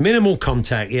contact. Minimal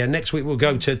contact, yeah. Next week we'll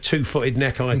go to 2-footed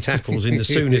neck-eye tackles in the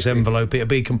Souness envelope. It'll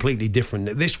be completely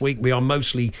different. This week we are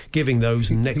mostly giving those,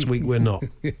 and next week we're not.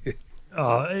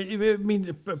 I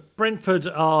mean, Brentford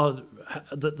are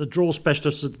the draw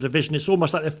specialists of the division. It's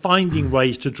almost like they're finding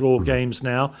ways to draw games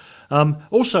now.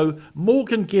 Also,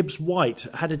 Morgan Gibbs-White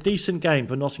had a decent game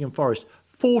for Nottingham Forest.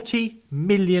 £40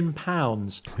 million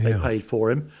they paid for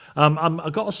him.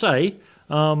 I've got to say,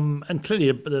 and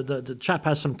clearly the chap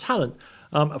has some talent,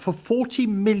 For £40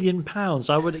 million,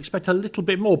 I would expect a little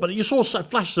bit more. But you saw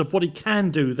flashes of what he can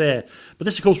do there. But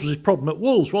this, of course, was his problem at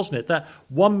Wolves, wasn't it? That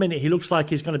 1 minute he looks like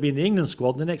he's going to be in the England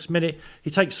squad, and the next minute he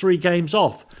takes 3 games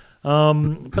off.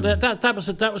 But that was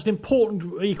an important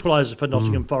equaliser for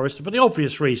Nottingham Forest for the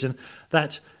obvious reason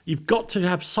that you've got to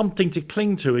have something to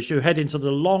cling to as you head into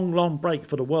the long break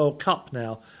for the World Cup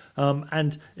now.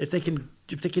 And if they can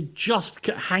just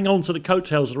hang on to the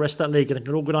coattails of the rest of that league and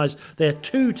can organise their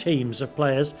 2 teams of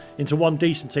players into one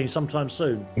decent team sometime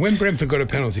soon. When Brentford got a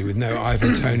penalty with no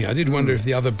Ivan Toney, I did wonder if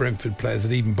the other Brentford players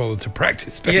had even bothered to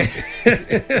practice penalties.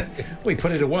 Yeah. We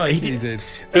put it away. He did.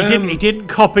 He didn't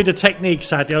copy the technique,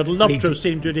 sadly. I'd love to have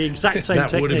seen him do the exact same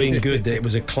technique. That would have been good. It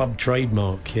was a club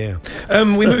trademark, yeah.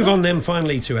 We move on then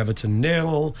finally to Everton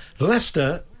 0,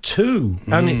 Leicester 2.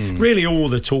 And really all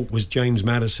the talk was James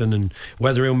Maddison and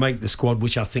whether he'll make the squad,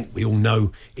 which I think we all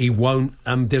know he won't.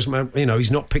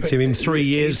 He's not picked him in 3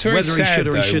 years. It's very whether sad, he should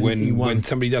or he shouldn't, he won't. when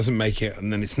somebody doesn't make it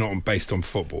and then it's not based on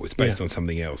football, it's based on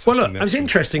something else. Well, look, it was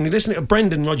interesting listening to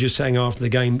Brendan Rodgers saying after the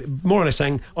game, more or less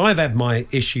saying, I've had my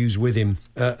issues with him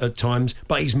at times,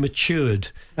 but he's matured.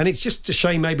 And it's just a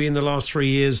shame maybe in the last 3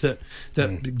 years that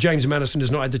James Maddison has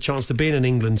not had the chance to be in an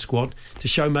England squad, to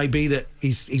show maybe that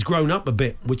he's grown up a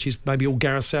bit, which is maybe all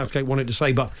Gareth Southgate wanted to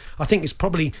say. But I think it's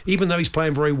probably, even though he's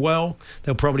playing very well,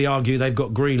 they'll probably argue they've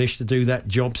got Grealish to do that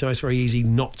job, so it's very easy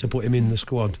not to put him in the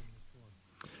squad.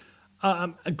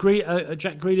 Jack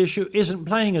Grealish, who isn't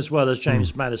playing as well as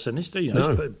James Maddison. He's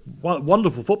a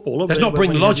wonderful footballer. Let's not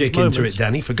bring logic into it,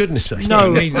 Danny, for goodness sake.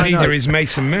 No, neither is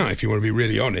Mason Mount, if you want to be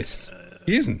really honest.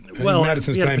 He isn't. Well,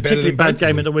 Maddison's playing better particularly than bad both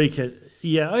game of at them. the weekend.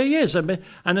 Yeah, he is. And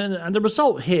the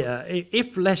result here,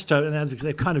 if Leicester, and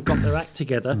they've kind of got their act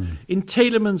together, in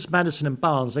Tielemans, Maddison and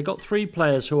Barnes, they've got 3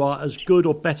 players who are as good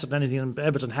or better than anything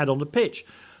Everton had on the pitch.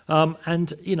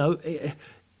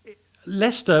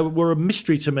 Leicester were a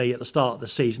mystery to me at the start of the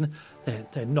season.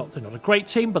 They're not a great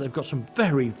team, but they've got some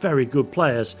very, very good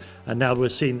players, and now we're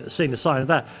seeing the sign of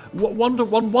that.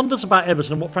 One wonders about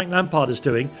Everton and what Frank Lampard is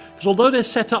doing, because although they're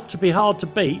set up to be hard to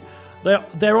beat,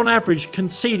 they're on average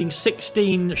conceding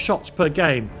 16 shots per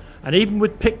game, and even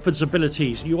with Pickford's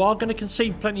abilities, you are going to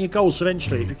concede plenty of goals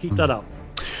eventually if you keep that up.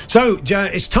 So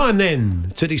it's time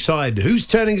then to decide whose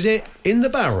turn is it in the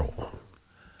barrel.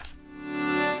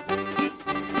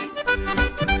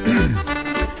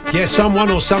 Yes, someone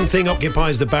or something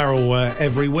occupies the barrel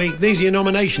every week. These are your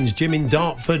nominations. Jim in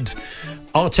Dartford.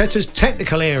 Arteta's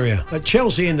technical area at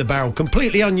Chelsea in the barrel,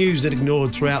 completely unused and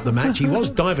ignored throughout the match. He was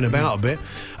diving about a bit.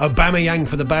 Aubameyang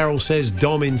for the barrel, says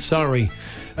Dom in Surrey.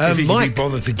 If he can be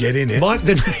bothered to get in it. Mike,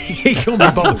 he can't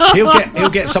be bothered. He'll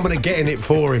get someone to get in it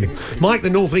for him. Mike, the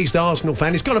North East Arsenal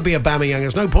fan, it's got to be Aubameyang.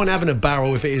 There's no point having a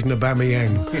barrel if it isn't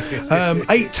Aubameyang.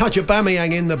 8 touch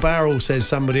Aubameyang in the barrel, says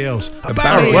somebody else. A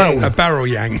barrel yang.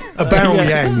 A barrel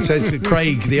yang, says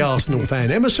Craig, the Arsenal fan.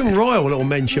 Emerson Royal, a little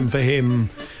mention for him.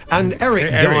 And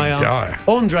Eric Dyer,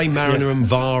 Andre Mariner and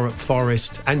VAR at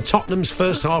Forest, and Tottenham's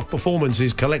first half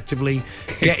performances collectively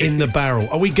get in the barrel.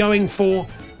 Are we going for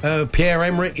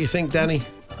Pierre-Emerick, you think, Danny?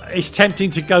 It's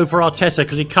tempting to go for Arteta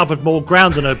because he covered more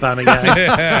ground than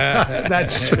Aubameyang.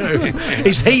 That's true.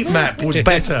 His heat map was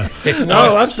better.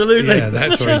 No, absolutely. Yeah,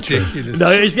 that's ridiculous.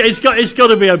 No, it's got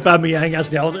to be Aubameyang,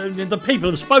 hasn't it? The people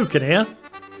have spoken here.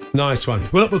 Nice one.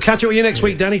 Well, look, we'll catch up with you next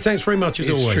week, Danny. Thanks very much, as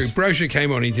always. It's true. Brozier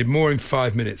came on. He did more in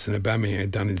 5 minutes than Aubameyang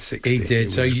had done in 60. He did.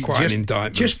 So you quite an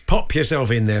indictment. Just pop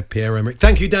yourself in there, Pierre-Emerick.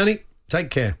 Thank you, Danny. Take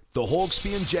care. The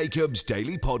Hawksby and Jacobs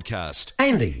Daily Podcast.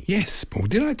 Andy. Yes, Paul.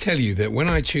 Did I tell you that when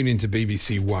I tune into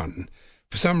BBC One,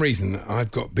 for some reason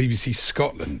I've got BBC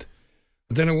Scotland?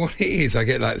 I don't know what it is. I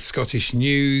get like Scottish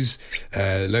news,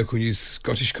 local news,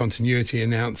 Scottish continuity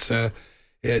announcer.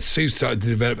 Yeah, Sue started to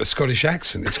develop a Scottish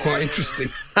accent. It's quite interesting.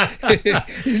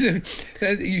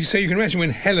 So you can imagine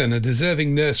when Helen, a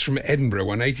deserving nurse from Edinburgh,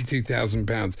 won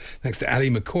 £82,000 thanks to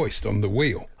Ali McCoist on the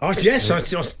wheel. Oh, yes, I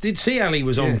did see Ali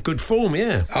was on good form,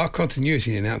 yeah. Our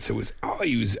continuity announcer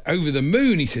he was over the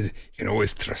moon. He said, you can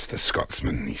always trust a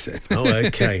Scotsman, he said. Oh,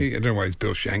 okay. I don't know why it's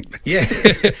Bill Shankly. Yeah.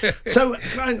 So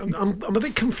I'm a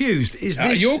bit confused. Is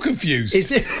this... You're confused. Is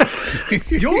this...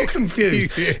 You're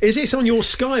confused. Is this on your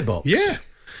Skybox? Yeah.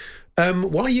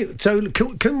 Why you? So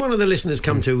can one of the listeners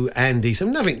come to Andy? So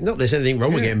nothing. Not there's anything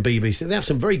wrong with getting BBC. They have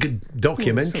some very good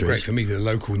documentaries. Well, it's not great for me, the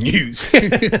local news.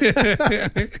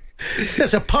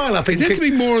 There's a pile up. It tends to be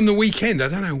more on the weekend. I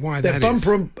don't know why that is.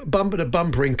 Bumper to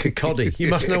bumper in Kirkcaldy. You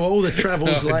must know what all the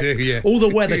travel's like. I do, yeah. All the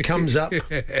weather comes up.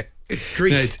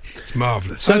 It's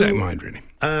marvellous. So, I don't mind really.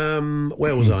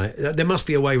 Where was I? There must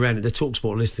be a way around it. The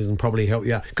TalkSport listeners can probably help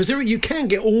you out because you can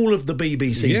get all of the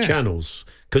BBC channels.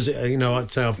 Because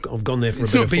I'd say I've gone there for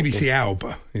it's a bit. It's not of BBC football.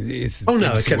 Alba. It's oh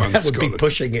no, BBC that would Scotland. be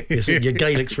pushing it. Your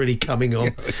Gaelic's really coming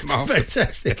on.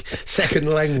 Fantastic second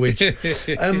language.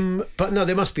 But no,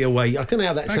 there must be a way. I don't know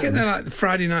how that's. I get there like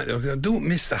Friday night. I don't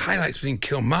miss the highlights between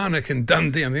Kilmarnock and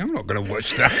Dundee. I'm not going to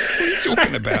watch that. What are you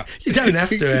talking about? You don't have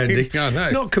to, Andy. I know.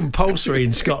 It's not compulsory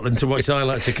in Scotland to watch the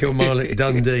highlights of Kilmarnock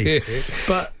Dundee.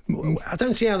 But I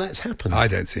don't see how that's happened. I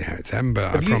don't see how it's happened,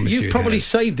 but I promise you've probably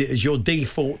saved it as your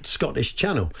default Scottish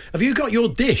channel. Have you got your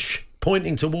dish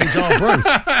pointing towards our road? Is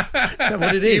that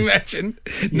what it is? Can you imagine?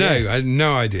 No, I have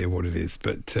no idea what it is,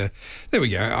 but there we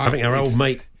go. I think our old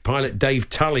mate pilot Dave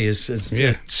Tully has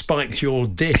spiked your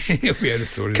dish. He'll be able to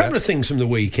sort it out. A couple of things from the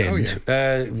weekend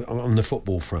on the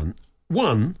football front.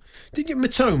 One, did you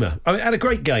Matoma? I mean, had a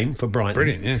great game for Brighton.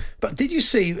 Brilliant, yeah. But did you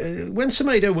see when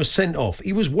Semedo was sent off?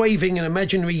 He was waving an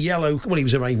imaginary yellow. Well, he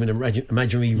was waving an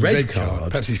imaginary red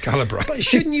card. Perhaps he's colourblind. But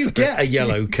shouldn't you get a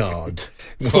yellow card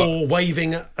for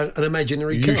waving an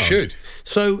imaginary card? You should.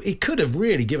 So he could have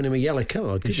really given him a yellow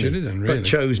card. He should have done, really. But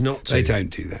chose not to. They don't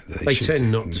do that. They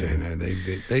tend not to. No,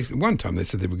 they one time they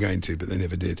said they were going to, but they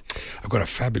never did. I've got a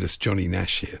fabulous Johnny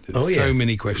Nash here. There's so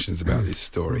many questions about this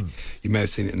story. You may have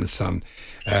seen it in The Sun.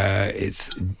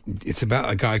 It's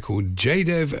about a guy called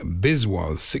Jadev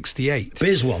Biswas, 68.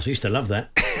 Biswas, used to love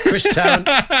that. Chris Tarrant,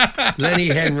 Lenny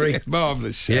Henry.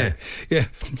 Marvellous show. Yeah.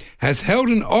 Has held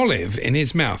an olive in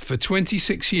his mouth for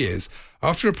 26 years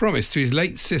after a promise to his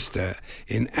late sister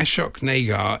in Ashok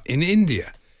Nagar in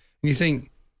India. And you think,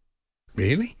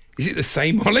 really? Is it the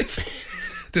same olive?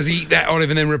 Does he eat that olive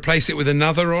and then replace it with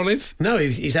another olive? No,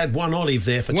 he's had one olive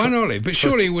there for one olive, but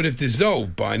surely it would have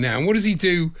dissolved by now. And what does he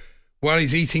do while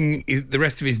he's eating the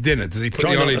rest of his dinner? Does he put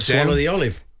the olive down? Swallow the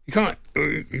olive. You can't.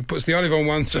 He puts the olive on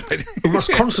one side. He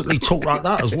must constantly talk like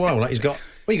that as well. Like he's got.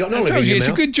 Well, you got an olive in your it's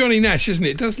mouth. a good Johnny Nash, isn't it?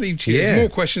 It does leave you. There's more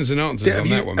questions than answers on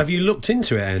that one. Have you looked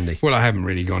into it, Andy? Well, I haven't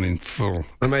really gone in full.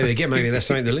 Well, maybe that's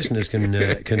something the listeners can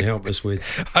help us with.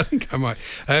 I think I might.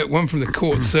 One from the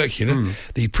Court Circular.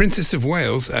 The Princess of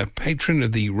Wales, a patron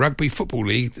of the Rugby Football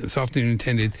League, this afternoon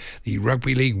attended the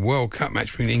Rugby League World Cup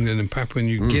match between England and Papua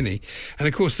New Guinea. And,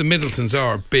 of course, the Middletons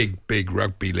are a big, big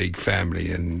Rugby League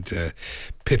family. And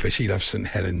Pippa, she loves St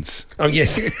Helens. Oh,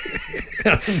 yes.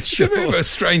 It's a bit of a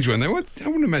strange one, though. I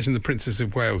wouldn't imagine the Princess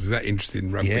of Wales is that interested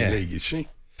in rugby league, is she?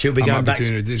 She'll be going back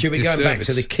to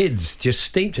the kids, just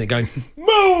steeped in it, going,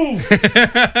 move!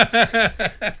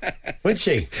 Wouldn't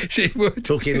she? She would.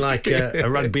 Talking like a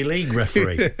rugby league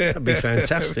referee. That'd be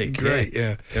fantastic. Great,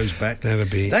 yeah. Goes back.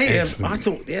 That'd be excellent. I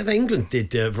thought, England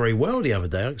did very well the other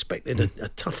day. I expected a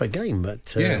tougher game,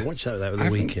 but watch that over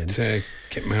the weekend. I haven't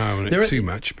kept my eye on it too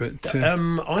much, but...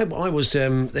 I was...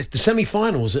 the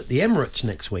semi-finals at the Emirates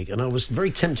next week, and I was very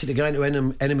tempted to go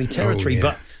into enemy territory,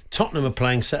 but... Tottenham are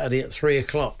playing Saturday at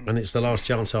 3:00, and it's the last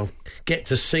chance I'll get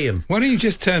to see them. Why don't you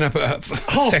just turn up at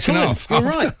second half? You're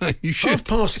right. You should.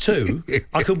 2:30.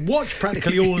 I could watch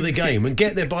practically all of the game and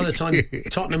get there by the time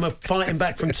Tottenham are fighting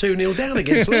back from 2-0 down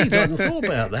against Leeds. I hadn't thought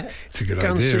about that. It's a good idea.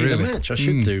 Go and see the match. I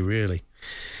should do, really.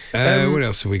 What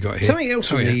else have we got here? Something else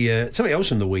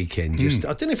from the weekend.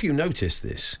 I don't know if you noticed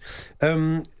this.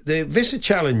 The Vista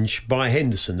Challenge by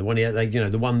Henderson, the one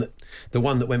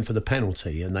that went for the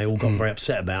penalty, and they all got very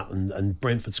upset about, and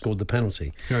Brentford scored the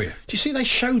penalty. Oh yeah. Do you see they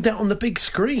showed that on the big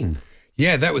screen?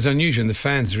 Yeah, that was unusual, and the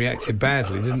fans reacted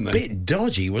badly, didn't they? A bit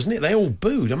dodgy, wasn't it? They all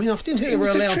booed. I mean, I didn't think they were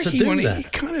allowed to do that.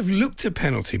 It kind of looked a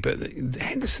penalty, but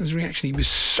Henderson's reaction, he was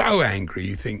so angry,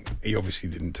 you think he obviously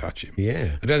didn't touch him.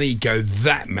 Yeah. I don't think he'd go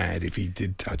that mad if he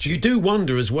did touch him. You do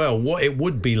wonder as well what it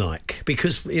would be like,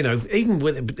 because, even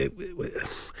with...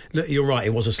 You're right,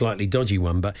 it was a slightly dodgy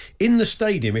one, but in the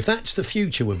stadium, if that's the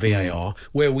future with VAR,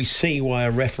 where we see why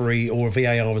a referee or a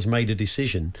VAR has made a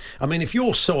decision, I mean, if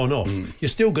you're sawn off, you're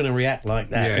still going to react like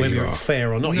that, whether it's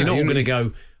fair or not. You're not going to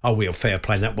go, oh, we're fair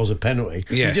play, that was a penalty.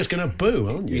 Yeah. You're just going to boo,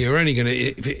 aren't you? You're only going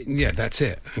to... that's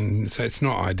it. And so it's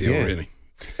not ideal, really.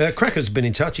 Cracker's been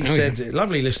in touch. He said,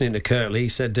 lovely listening to Kirtley. He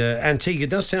said, Antigua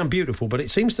does sound beautiful, but it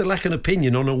seems to lack an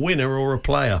opinion on a winner or a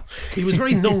player. He was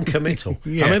very non-committal.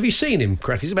 Have you seen him,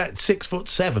 Cracker? He's about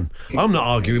 6'7". I'm not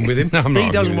arguing with him. He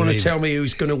doesn't want to tell me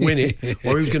who's going to win it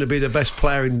or who's going to be the best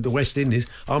player in the West Indies.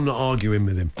 I'm not arguing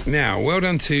with him. Now, well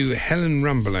done to Helen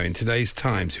Rumbelow in today's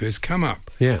Times, who has come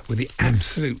up with the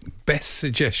absolute best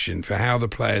suggestion for how the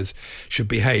players should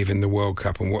behave in the World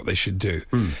Cup and what they should do.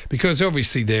 Because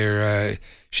obviously they're...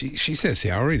 She says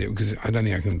here, I'll read it because I don't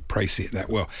think I can praise it that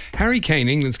well. Harry Kane,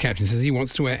 England's captain, says he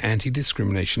wants to wear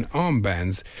anti-discrimination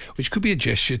armbands, which could be a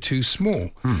gesture too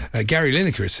small. Gary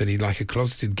Lineker has said he'd like a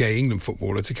closeted gay England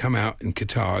footballer to come out in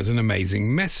Qatar as an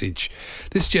amazing message.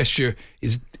 This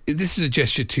is a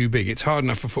gesture too big. It's hard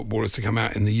enough for footballers to come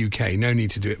out in the UK. No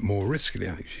need to do it more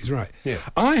riskily. I think she's right. Yeah.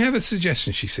 I have a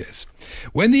suggestion, she says.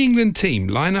 When the England team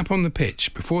line up on the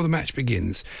pitch before the match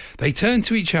begins, they turn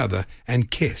to each other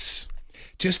and kiss.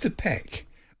 Just a peck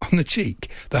on the cheek.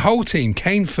 The whole team,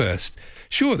 Kane first.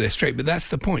 Sure, they're straight, but that's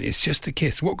the point. It's just a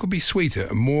kiss. What could be sweeter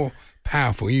and more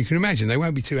powerful? You can imagine they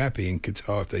won't be too happy in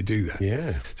Qatar if they do that.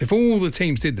 Yeah. So if all the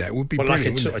teams did that, it would be brilliant.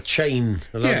 Like a sort of chain,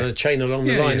 a chain along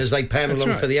the line as they pan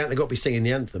along for the anthem. They've got to be singing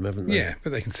the anthem, haven't they? Yeah,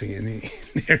 but they can sing it in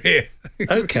their ear.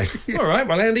 Okay. All right.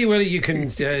 Well, Andy, you can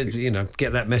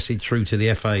get that message through to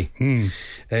the FA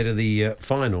ahead of the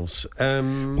finals.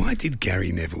 Why did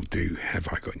Gary Neville do Have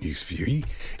I Got News For You?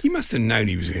 He must have known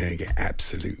he was going to get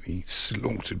absolutely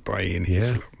slaughtered by Ian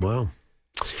Hislop. Well,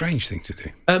 strange thing to do.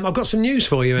 I've got some news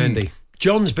for you, Andy.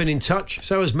 John's been in touch,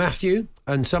 so has Matthew,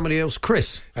 and somebody else,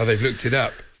 Chris. Oh, they've looked it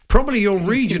up. Probably your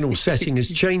regional setting has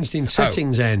changed in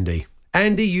settings, Andy.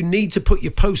 Andy, you need to put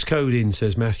your postcode in,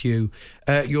 says Matthew.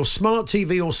 Your smart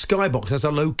TV or Skybox has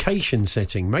a location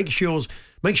setting. Make sure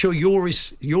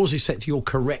yours is set to your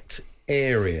correct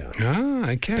area.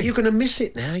 Ah, okay. But you're going to miss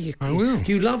it now. I will.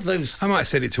 You love those. I might have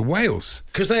said it to Wales.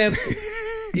 Because they have...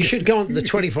 You should go on the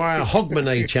 24-hour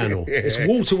Hogmanay channel. It's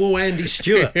wall-to-wall Andy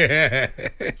Stewart.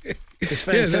 It's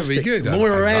fantastic. Yeah, that'd be good.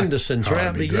 Moira Anderson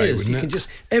throughout the great, years. You can just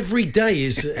every day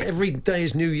is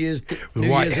New Year's. The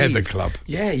White Heather Club.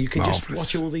 Yeah, you can just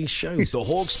watch all these shows. The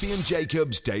Hawksby and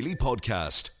Jacobs Daily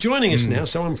Podcast. Joining us now,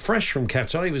 so I'm fresh from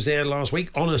Qatar. He was there last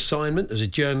week on assignment as a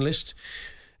journalist.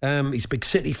 He's a big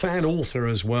City fan, author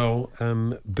as well.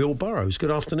 Bill Burrows.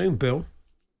 Good afternoon, Bill.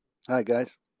 Hi,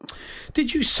 guys.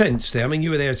 Did you sense there? I mean, you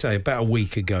were there, say, about a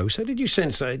week ago. So did you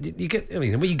sense that? Did you get? I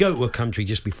mean, when you go to a country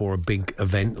just before a big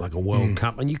event like a World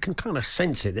Cup, and you can kind of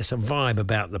sense it. There's a vibe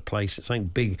about the place. It's something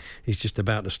big is just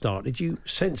about to start. Did you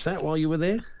sense that while you were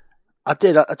there? I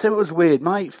did. I tell you, it was weird.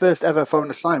 My first ever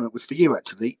foreign assignment was for you,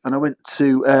 actually, and I went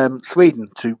to Sweden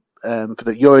for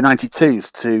the Euro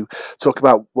 92s to talk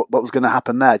about what was going to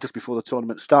happen there just before the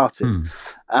tournament started.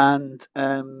 And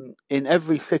in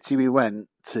every city we went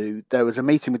to, there was a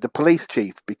meeting with the police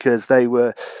chief because they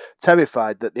were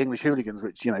terrified that the English hooligans,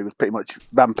 which was pretty much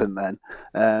rampant then,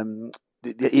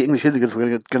 the English hooligans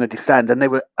were going to descend, and they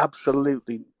were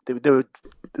absolutely they were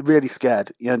really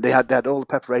scared. They had all the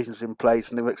preparations in place,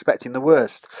 and they were expecting the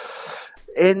worst.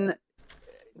 In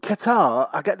Qatar,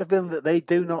 I get the feeling that they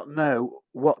do not know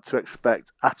what to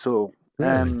expect at all.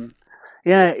 Really?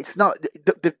 It's not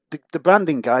the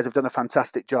branding guys have done a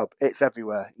fantastic job. It's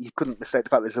everywhere. You couldn't mistake the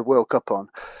fact there's a World Cup on,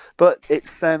 but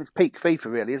it's peak FIFA,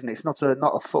 really, isn't it? It's not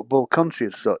a football country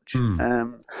as such. I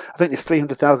think there's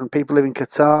 300,000 people live in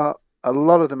Qatar. A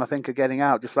lot of them, I think, are getting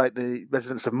out, just like the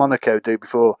residents of Monaco do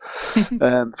before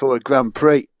for a Grand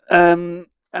Prix. And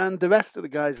the rest of the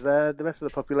guys there, the rest of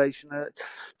the population are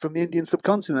from the Indian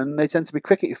subcontinent, and they tend to be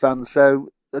cricket fans. So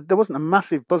there wasn't a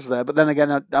massive buzz there. But then again,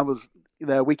 I was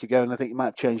there a week ago, and I think it might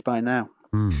have changed by now.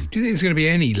 Do you think there's going to be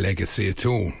any legacy at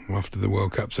all after the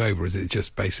World Cup's over? Is it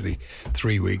just basically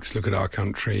 3 weeks, look at our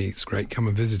country, it's great, come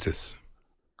and visit us?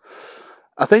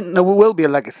 I think there will be a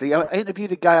legacy. I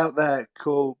interviewed a guy out there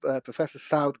called Professor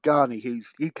Saud Ghani,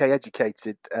 who's UK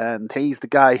educated, and he's the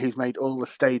guy who's made all the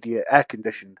stadia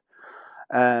air-conditioned.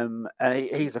 And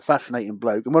he's a fascinating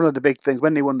bloke. And one of the big things,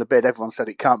 when they won the bid, everyone said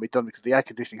it can't be done because the air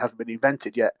conditioning hasn't been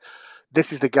invented yet.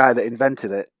 This is the guy that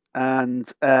invented it. And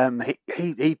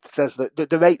he says that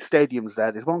there are 8 stadiums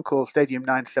there. There's one called Stadium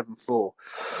 974,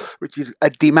 which is a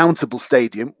demountable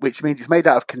stadium, which means it's made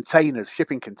out of containers,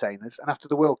 shipping containers. And after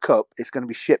the World Cup, it's going to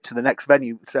be shipped to the next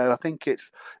venue. So I think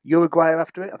it's Uruguay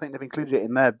after it. I think they've included it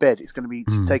in their bid. It's going to be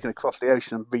taken across the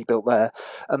ocean and rebuilt there.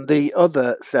 And the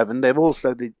other 7, they've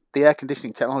also the air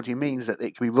conditioning technology means that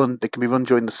it can be run. They can be run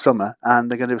during the summer, and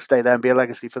they're going to stay there and be a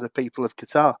legacy for the people of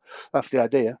Qatar. That's the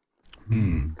idea.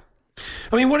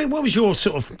 I mean, what was your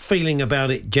sort of feeling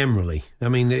about it generally? I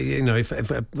mean, if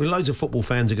loads of football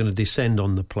fans are going to descend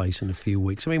on the place in a few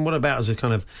weeks, I mean, what about as a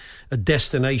kind of a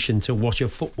destination to watch a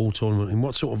football tournament? And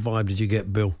what sort of vibe did you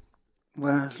get, Bill?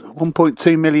 Well,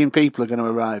 1.2 million people are going to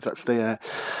arrive. That's the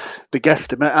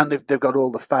guesstimate, and they've got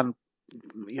all the fan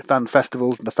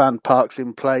festivals and the fan parks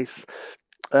in place.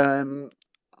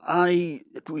 I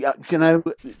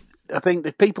think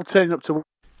the people turning up to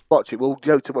watch it will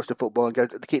go to watch the football and go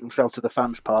to keep themselves to the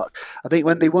fans park. I think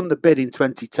when they won the bid in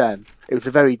 2010, it was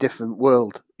a very different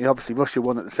world. Obviously, Russia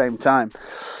won at the same time.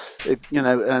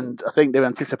 And I think they were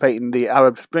anticipating the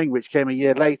Arab Spring, which came a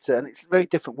year later, and it's a very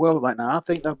different world right now. I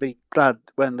think they'll be glad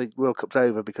when the World Cup's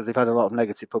over because they've had a lot of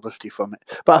negative publicity from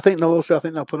it. But I think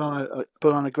they'll put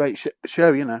on a great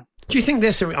show. Do you think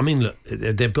there's do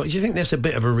you think there's a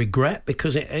bit of a regret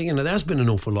because there's been an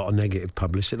awful lot of negative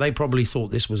publicity? They probably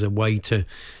thought this was a way to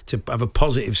have a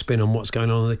positive spin on what's going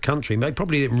on in the country. They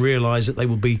probably didn't realise that they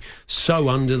would be so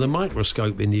under the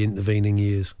microscope in the intervening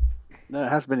years. No, it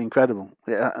has been incredible.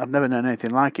 I've never known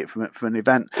anything like it from an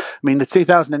event. I mean, the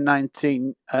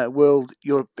 2019 World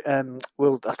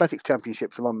Athletics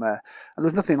Championships are on there, and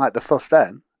there's nothing like the fuss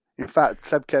then. In fact,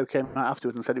 Seb Coe came out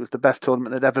afterwards and said it was the best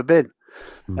tournament there'd ever been.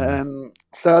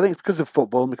 So I think it's because of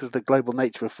football and because of the global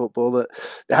nature of football that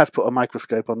it has put a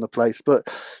microscope on the place. But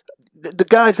the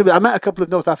guys, I met a couple of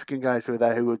North African guys who were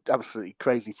there who were absolutely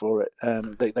crazy for it.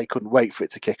 They couldn't wait for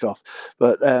it to kick off.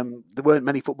 But there weren't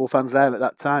many football fans there at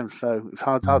that time, so it was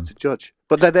hard to judge.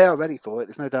 But they are ready for it,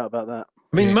 there's no doubt about that.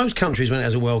 I mean, most countries, when it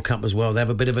has a World Cup as well, they have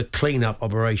a bit of a clean-up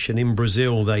operation. In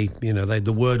Brazil,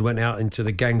 the word went out into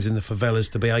the gangs in the favelas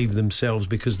to behave themselves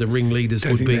because the ringleaders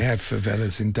would be. They have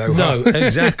favelas in Doha. No,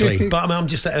 exactly. But I'm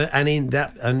just and in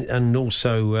that and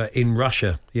also in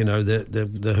Russia,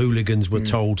 the hooligans were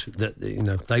told that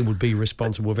they would be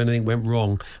responsible if anything went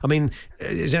wrong. I mean,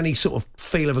 is there any sort of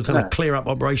feel of a kind of clear-up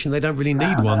operation? They don't really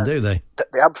need one, do they?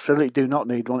 They absolutely do not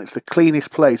need one. It's the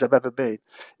cleanest place I've ever been.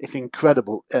 It's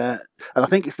incredible. And I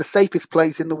think it's the safest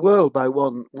place in the world by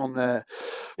one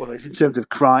in terms of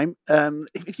crime.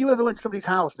 If you ever went to somebody's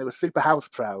house and they were super house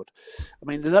proud, I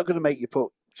mean, they're not going to make you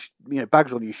put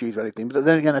bags on your shoes or anything. But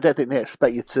then again, I don't think they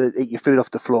expect you to eat your food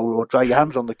off the floor or dry your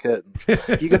hands on the curtains.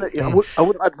 I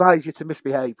wouldn't advise you to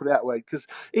misbehave, put it that way, because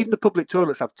even the public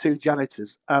toilets have 2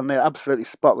 janitors and they're absolutely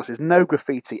spotless. There's no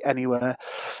graffiti anywhere.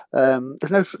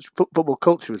 There's no such football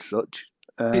culture as such.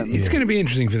 It's going to be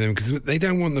interesting for them because they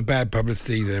don't want the bad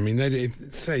publicity either. I mean,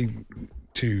 if, say,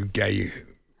 2 gay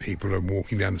people are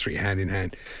walking down the street hand in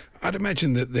hand, I'd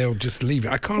imagine that they'll just leave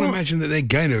it. I can't imagine that they're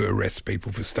going to arrest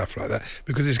people for stuff like that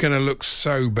because it's going to look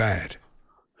so bad.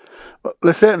 Well,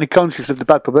 they're certainly conscious of the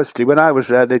bad publicity. When I was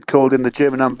there, they'd called in the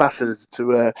German ambassador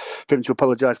for him to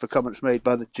apologise for comments made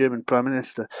by the German Prime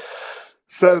Minister.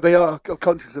 So they are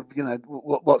conscious of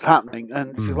what's happening,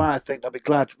 and which is why I think they'll be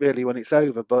glad really when it's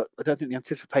over. But I don't think they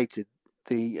anticipated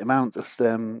the amount of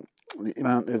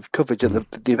coverage that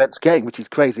the event's getting, which is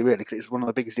crazy really, because it's one of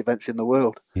the biggest events in the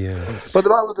world. Yeah. But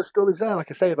there are other stories there,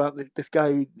 like I say, about this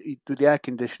guy who did the air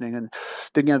conditioning, and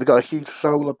then they've got a huge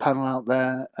solar panel out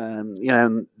there.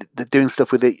 And they're doing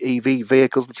stuff with the EV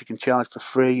vehicles, which you can charge for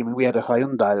free. I mean, we had a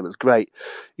Hyundai that was great.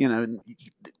 And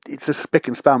it's a spick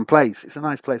and span place. It's a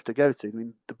nice place to go to. I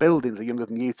mean, the buildings are younger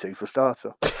than you two, for a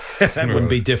starter. That wouldn't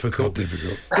be difficult.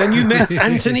 And you met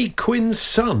Anthony Quinn's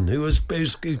son,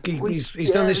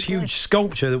 he's done this huge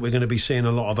sculpture that we're going to be seeing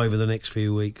a lot of over the next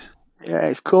few weeks. Yeah,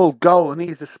 it's called Goal, and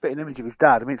he's the spitting image of his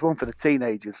dad. I mean, it's one for the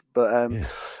teenagers, but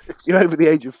if you're over the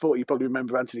age of 40, you probably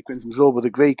remember Anthony Quinn from Zorba the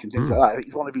Greek and things like that.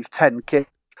 He's one of his 10 kids.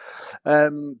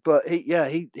 But he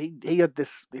had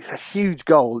this huge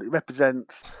goal. It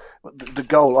represents the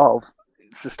goal of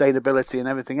sustainability and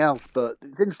everything else. But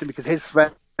it's interesting because his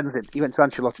friend, he went to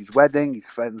Ancelotti's wedding. He's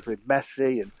friends with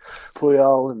Messi and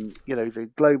Puyol, and he's a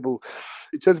global.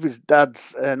 In terms of his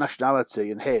dad's nationality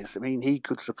and his, I mean, he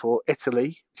could support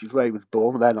Italy, which is where he was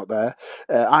born. They're not there.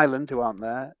 Ireland, who aren't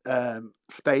there.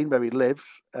 Spain, where he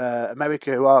lives.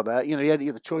 America, who are there. He had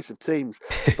the choice of teams.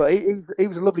 But he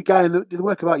was a lovely guy. And the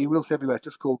work about you will see everywhere. It's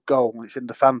just called Goal, and it's in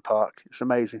the fan park. It's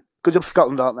amazing. Good job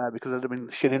Scotland aren't there because they'd have been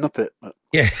shitting up it. But.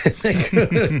 Yeah,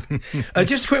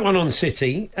 just a quick one on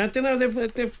City. I don't know, they've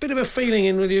a bit of a feeling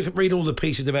in when you read all the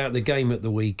pieces about the game at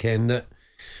the weekend that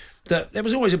there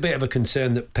was always a bit of a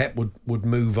concern that Pep would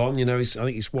move on. I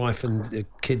think his wife and the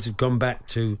kids have gone back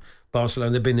to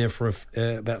Barcelona. They've been there for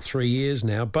about 3 years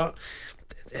now. But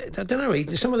I don't know,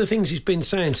 some of the things he's been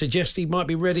saying suggest he might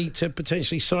be ready to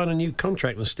potentially sign a new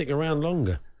contract and stick around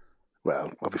longer.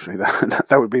 Well, obviously that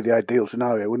would be the ideal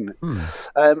scenario, wouldn't it?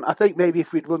 I think maybe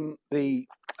if we'd won the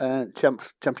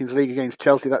Champions League against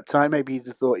Chelsea that time, maybe he'd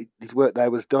have thought his work there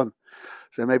was done.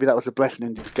 So maybe that was a blessing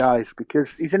in disguise,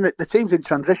 because the team's in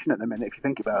transition at the minute, if you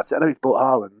think about it. I know he's bought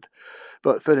Haaland,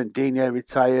 but Fernandinho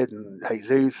retired, and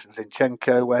Jesus and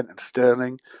Zinchenko went, and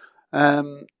Sterling.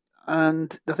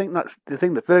 And I think that's the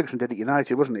thing that Ferguson did at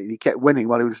United, wasn't it? He kept winning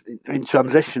while he was in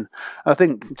transition. I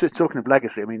think, talking of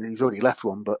legacy, I mean, he's already left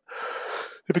one, but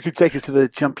if he could take us to the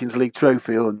Champions League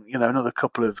trophy and, another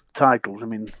couple of titles, I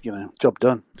mean, job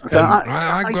done. So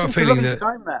I've got a feeling that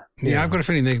I've got a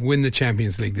feeling they win the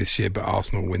Champions League this year, but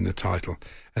Arsenal win the title,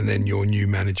 and then your new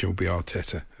manager will be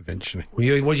Arteta eventually. What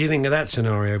do you think of that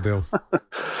scenario, Bill?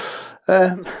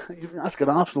 You can ask an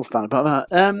Arsenal fan about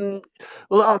that.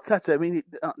 Well, Arteta, I mean,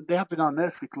 they have been our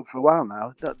nursery club for a while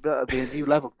now. That'll be a new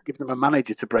level to give them a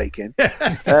manager to break in.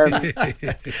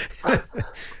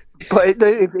 But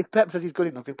if Pep says he's good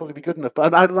enough, he'll probably be good enough.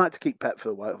 But I'd like to keep Pep for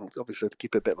a while, obviously, to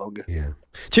keep it a bit longer. Yeah.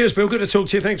 Cheers, Bill. Good to talk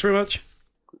to you. Thanks very much.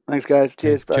 Thanks, guys.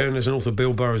 Cheers. Bye. Journalist and author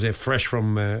Bill Burrows here, fresh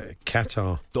from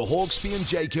Qatar. The Hawksbee and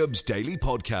Jacobs Daily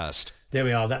Podcast. There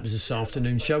we are. That was this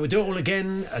afternoon's show. We'll do it all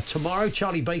again tomorrow.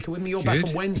 Charlie Baker with me. You're back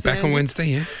on Wednesday. Back on Wednesday,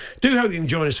 yeah. Do hope you can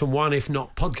join us from 1, if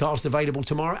not podcast available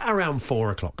tomorrow around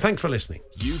 4 o'clock. Thanks for listening.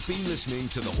 You've been listening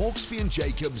to the Hawksbee and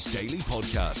Jacobs Daily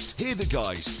Podcast. Hear the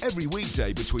guys every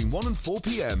weekday between 1 and 4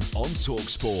 p.m. on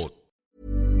TalkSport.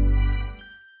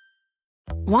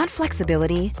 Want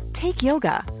flexibility? Take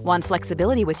yoga. Want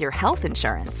flexibility with your health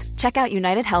insurance? Check out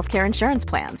United Healthcare Insurance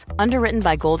Plans. Underwritten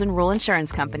by Golden Rule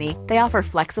Insurance Company, they offer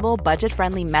flexible,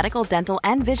 budget-friendly medical, dental,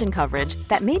 and vision coverage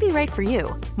that may be right for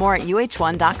you. More at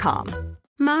uh1.com.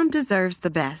 Mom deserves the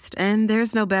best, and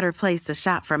there's no better place to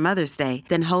shop for Mother's Day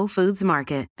than Whole Foods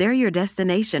Market. They're your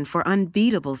destination for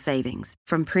unbeatable savings,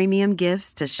 from premium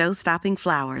gifts to show-stopping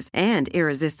flowers and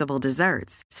irresistible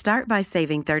desserts. Start by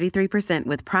saving 33%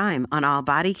 with Prime on all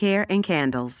body care and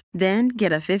candles. Then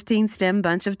get a 15-stem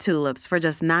bunch of tulips for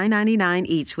just $9.99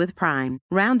 each with Prime.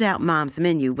 Round out Mom's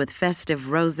menu with festive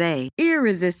rosé,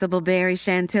 irresistible berry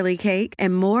chantilly cake,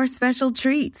 and more special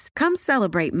treats. Come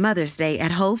celebrate Mother's Day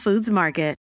at Whole Foods Market.